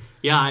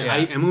 Yeah.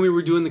 And when we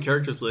were doing the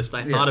characters list,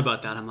 I thought Yeah.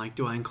 about that. I'm like,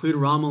 do I include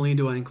Romilly?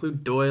 Do I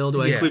include Doyle?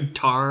 Do I Yeah. include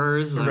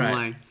Tars? I'm Right.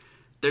 like,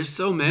 there's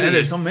so many. And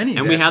there's so many.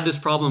 And we had this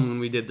problem when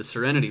we did the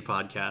Serenity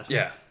podcast.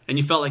 Yeah. And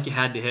you felt like you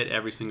had to hit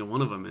every single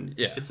one of them. And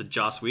Yeah. it's a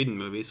Joss Whedon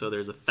movie, so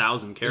there's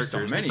 1,000 There's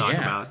characters so many, to talk yeah.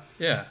 about.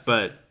 Yeah.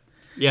 But,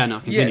 yeah, no,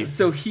 continue. Yeah,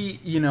 so he,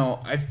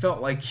 I felt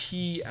like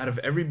out of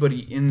everybody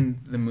in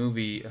the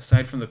movie,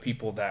 aside from the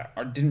people that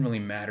didn't really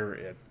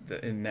matter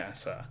in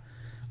NASA,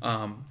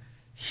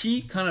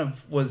 he kind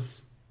of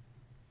was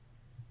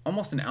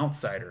almost an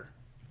outsider.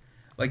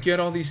 Like, you had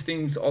all these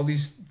things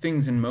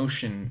in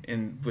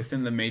motion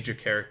within the major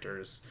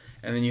characters,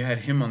 and then you had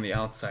him on the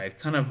outside,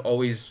 kind of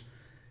always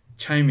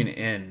chiming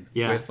in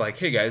with like,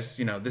 hey guys,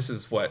 this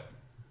is what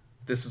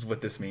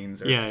this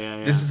means, or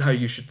Yeah. this is how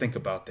you should think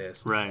about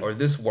this, Right. or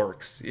this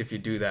works if you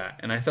do that.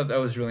 And I thought that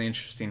was really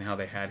interesting how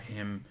they had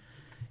him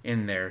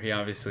in there. He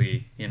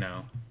obviously,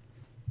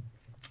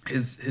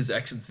 his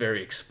exit's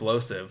very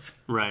explosive,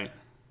 Right.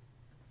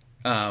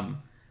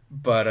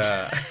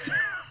 but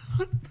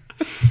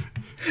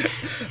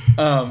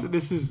So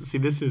this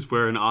is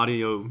where an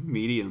audio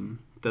medium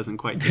doesn't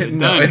quite get it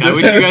No, done. I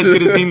wish you guys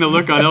could have seen the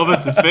look on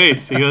Elvis's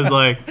face. He was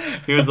like,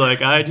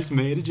 I just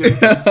made a joke.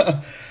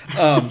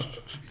 and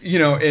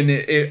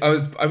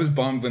I was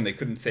bummed when they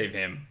couldn't save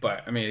him,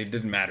 but I mean, it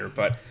didn't matter.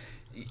 But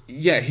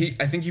yeah,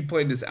 I think he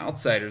played this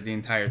outsider the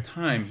entire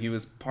time. He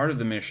was part of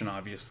the mission,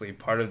 obviously,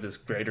 part of this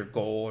greater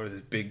goal, or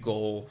this big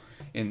goal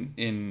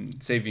in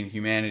saving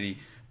humanity.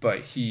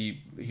 But he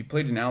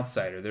played an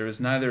outsider. There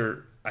was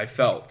neither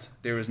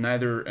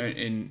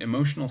an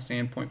emotional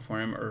standpoint for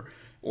him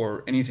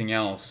or anything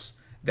else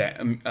that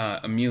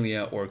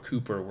Amelia or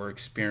Cooper were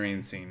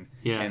experiencing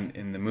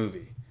in the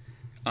movie.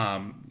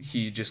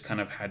 He just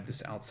kind of had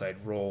this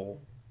outside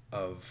role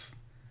of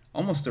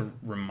almost a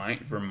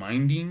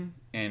reminding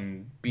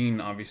and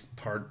being obvious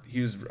part.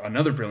 He was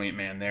another brilliant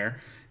man there,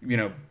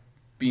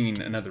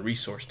 being another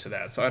resource to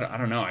that. So I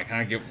don't know.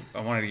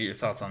 I wanted to get your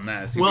thoughts on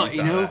that.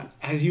 Well,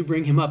 as you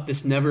bring him up,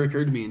 this never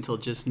occurred to me until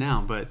just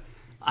now, but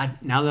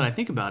now that I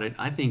think about it,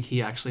 I think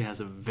he actually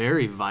has a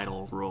very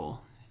vital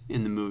role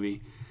in the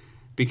movie,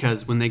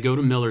 because when they go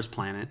to Miller's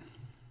planet,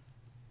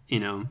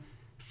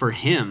 for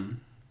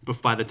him,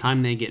 by the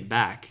time they get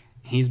back,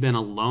 he's been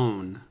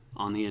alone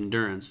on the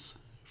Endurance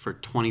for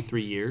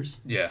 23 years.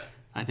 Yeah.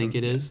 I think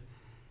it is.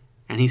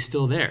 And he's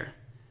still there.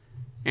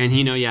 And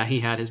he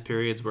had his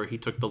periods where he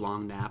took the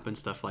long nap and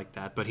stuff like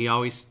that, but he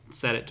always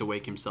set it to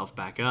wake himself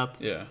back up.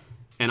 Yeah.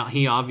 And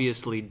he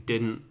obviously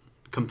didn't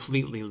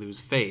completely lose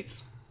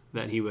faith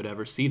that he would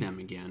ever see them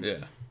again.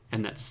 Yeah.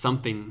 And that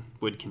something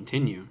would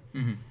continue.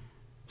 Mm-hmm.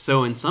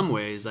 So in some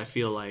ways, I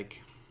feel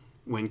like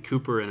when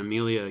Cooper and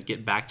Amelia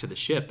get back to the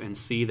ship and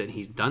see that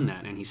he's done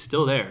that and he's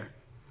still there,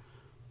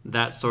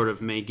 that sort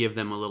of may give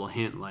them a little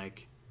hint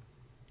like,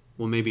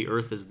 well, maybe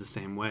Earth is the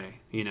same way,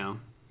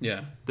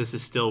 Yeah. This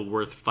is still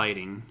worth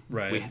fighting.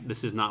 Right.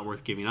 This is not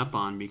worth giving up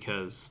on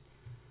because,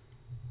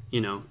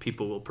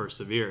 people will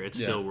persevere. It's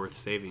still worth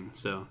saving.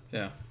 So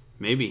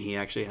maybe he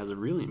actually has a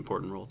really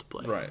important role to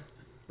play.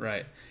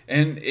 Right.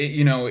 And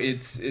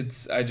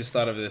it's I just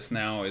thought of this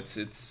now.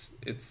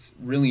 It's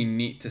really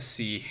neat to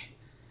see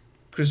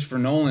Christopher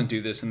Nolan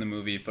do this in the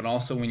movie, but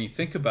also when you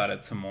think about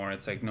it some more,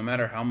 it's like no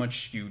matter how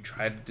much you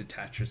try to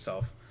detach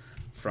yourself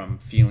from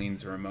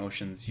feelings or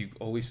emotions, you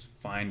always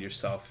find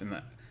yourself in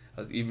that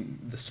even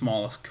the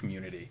smallest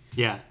community.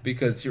 Yeah.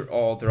 Because they're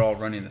all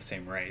running the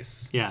same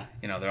race. Yeah.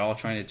 They're all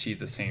trying to achieve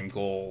the same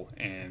goal,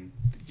 and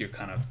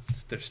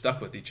they're stuck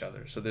with each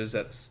other. So there's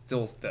that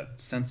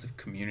sense of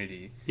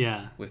community.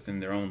 Yeah. Within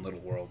their own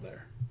little world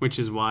there. Which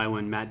is why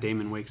when Matt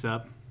Damon wakes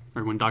up,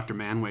 or when Dr.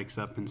 Mann wakes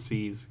up and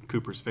sees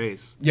Cooper's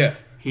face,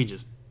 he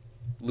just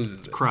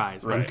loses it.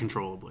 Cries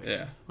uncontrollably.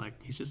 Yeah. Like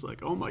he's just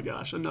like, oh my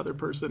gosh, another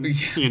person.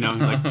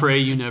 Like pray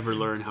you never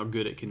learn how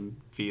good it can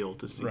feel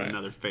to see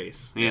another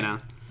face.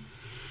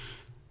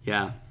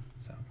 Yeah.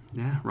 So.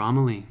 Yeah,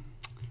 Romilly.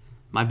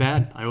 My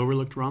bad. I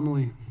overlooked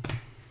Romilly.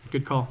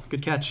 Good call.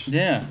 Good catch.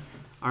 Yeah.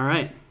 All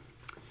right.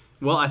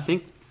 Well, I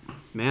think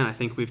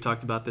we've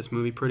talked about this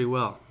movie pretty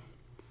well.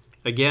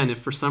 Again, if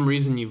for some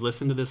reason you've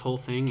listened to this whole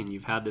thing and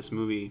you've had this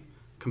movie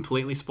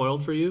completely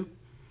spoiled for you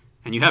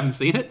and you haven't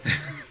seen it,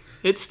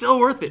 it's still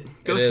worth it.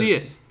 Go see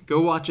it.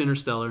 Go watch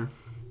Interstellar.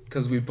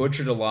 Because we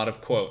butchered a lot of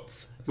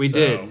quotes. We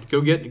did.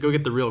 Go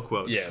get the real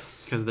quotes.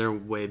 Yes. Because they're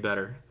way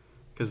better.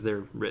 Because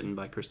they're written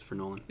by Christopher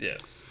Nolan.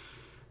 Yes.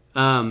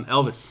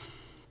 Elvis,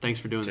 thanks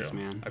for doing this,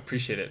 man. I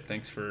appreciate it.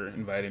 Thanks for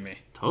inviting me.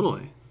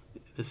 Totally.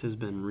 This has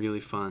been really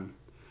fun.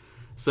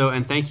 So,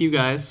 and thank you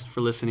guys for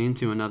listening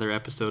to another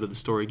episode of the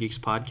Story Geeks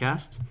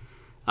podcast.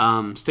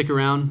 Stick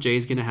around.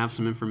 Jay's going to have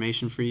some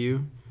information for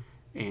you.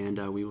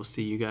 And we will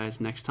see you guys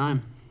next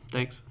time.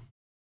 Thanks.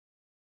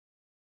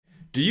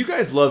 Do you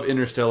guys love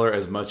Interstellar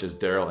as much as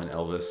Daryl and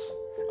Elvis?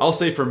 I'll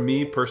say for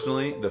me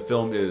personally, the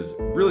film is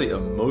really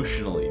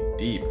emotionally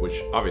deep,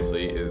 which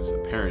obviously is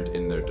apparent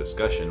in their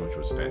discussion, which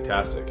was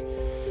fantastic.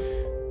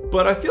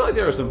 But I feel like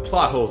there are some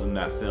plot holes in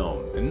that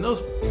film, and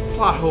those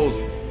plot holes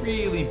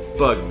really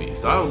bug me,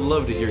 so I would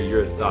love to hear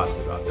your thoughts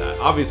about that.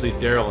 Obviously,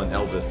 Daryl and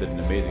Elvis did an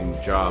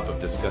amazing job of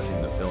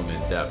discussing the film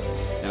in depth,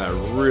 and I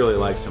really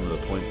like some of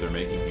the points they're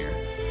making here.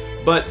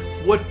 But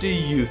what do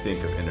you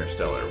think of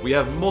Interstellar? We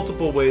have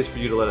multiple ways for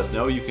you to let us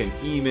know. You can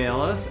email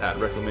us at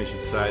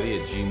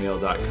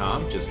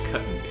reclamationsociety@gmail.com. Just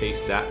cut and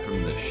paste that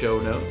from the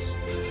show notes.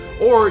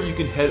 Or you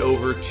can head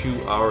over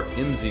to our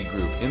IMSI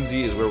group.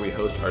 IMSI is where we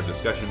host our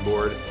discussion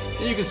board,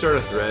 and you can start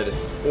a thread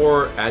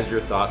or add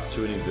your thoughts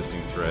to an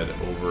existing thread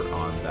over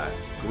on that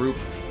group.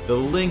 The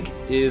link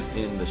is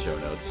in the show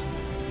notes.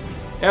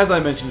 As I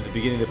mentioned at the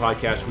beginning of the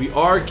podcast, we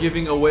are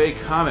giving away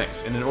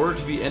comics, and in order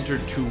to be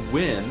entered to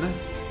win,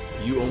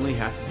 you only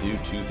have to do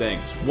two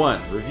things.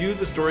 One, review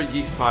the Story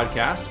Geeks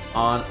podcast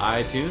on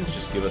iTunes.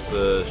 Just give us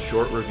a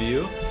short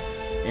review.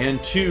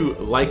 And two,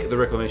 like the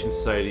Reclamation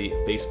Society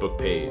Facebook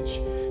page.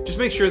 Just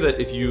make sure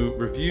that if you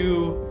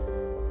review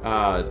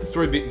the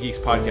Story Geeks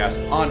podcast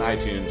on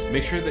iTunes,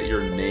 make sure that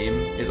your name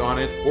is on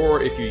it.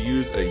 Or if you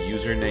use a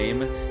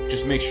username,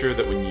 just make sure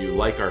that when you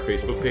like our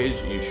Facebook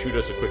page, you shoot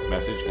us a quick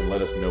message and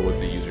let us know what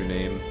the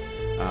username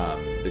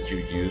that you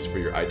use for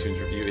your iTunes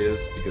review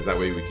is, because that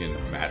way we can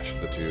match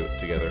the two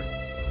together.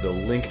 The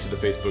link to the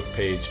Facebook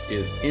page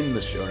is in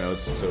the show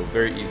notes, so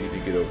very easy to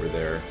get over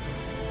there.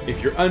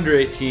 If you're under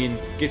 18,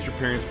 get your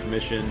parents'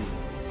 permission,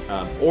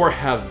 or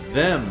have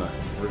them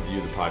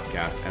review the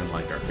podcast and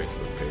like our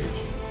Facebook page.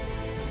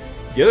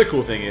 The other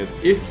cool thing is,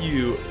 if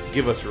you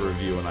give us a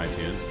review on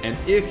iTunes, and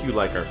if you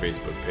like our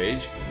Facebook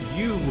page,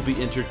 you will be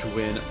entered to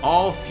win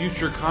all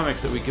future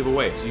comics that we give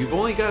away. So you've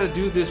only got to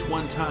do this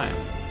one time.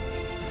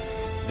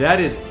 That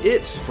is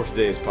it for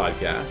today's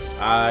podcast.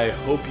 I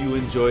hope you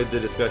enjoyed the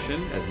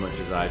discussion as much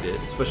as I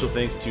did. Special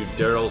thanks to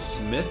Daryl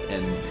Smith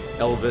and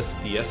Elvis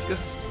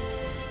Iescas.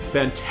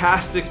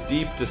 Fantastic,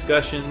 deep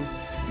discussion.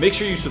 Make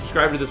sure you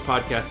subscribe to this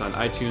podcast on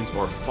iTunes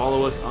or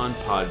follow us on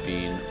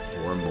Podbean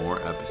for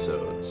more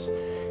episodes.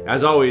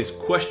 As always,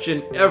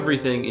 question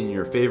everything in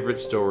your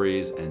favorite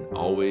stories and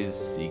always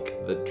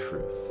seek the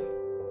truth.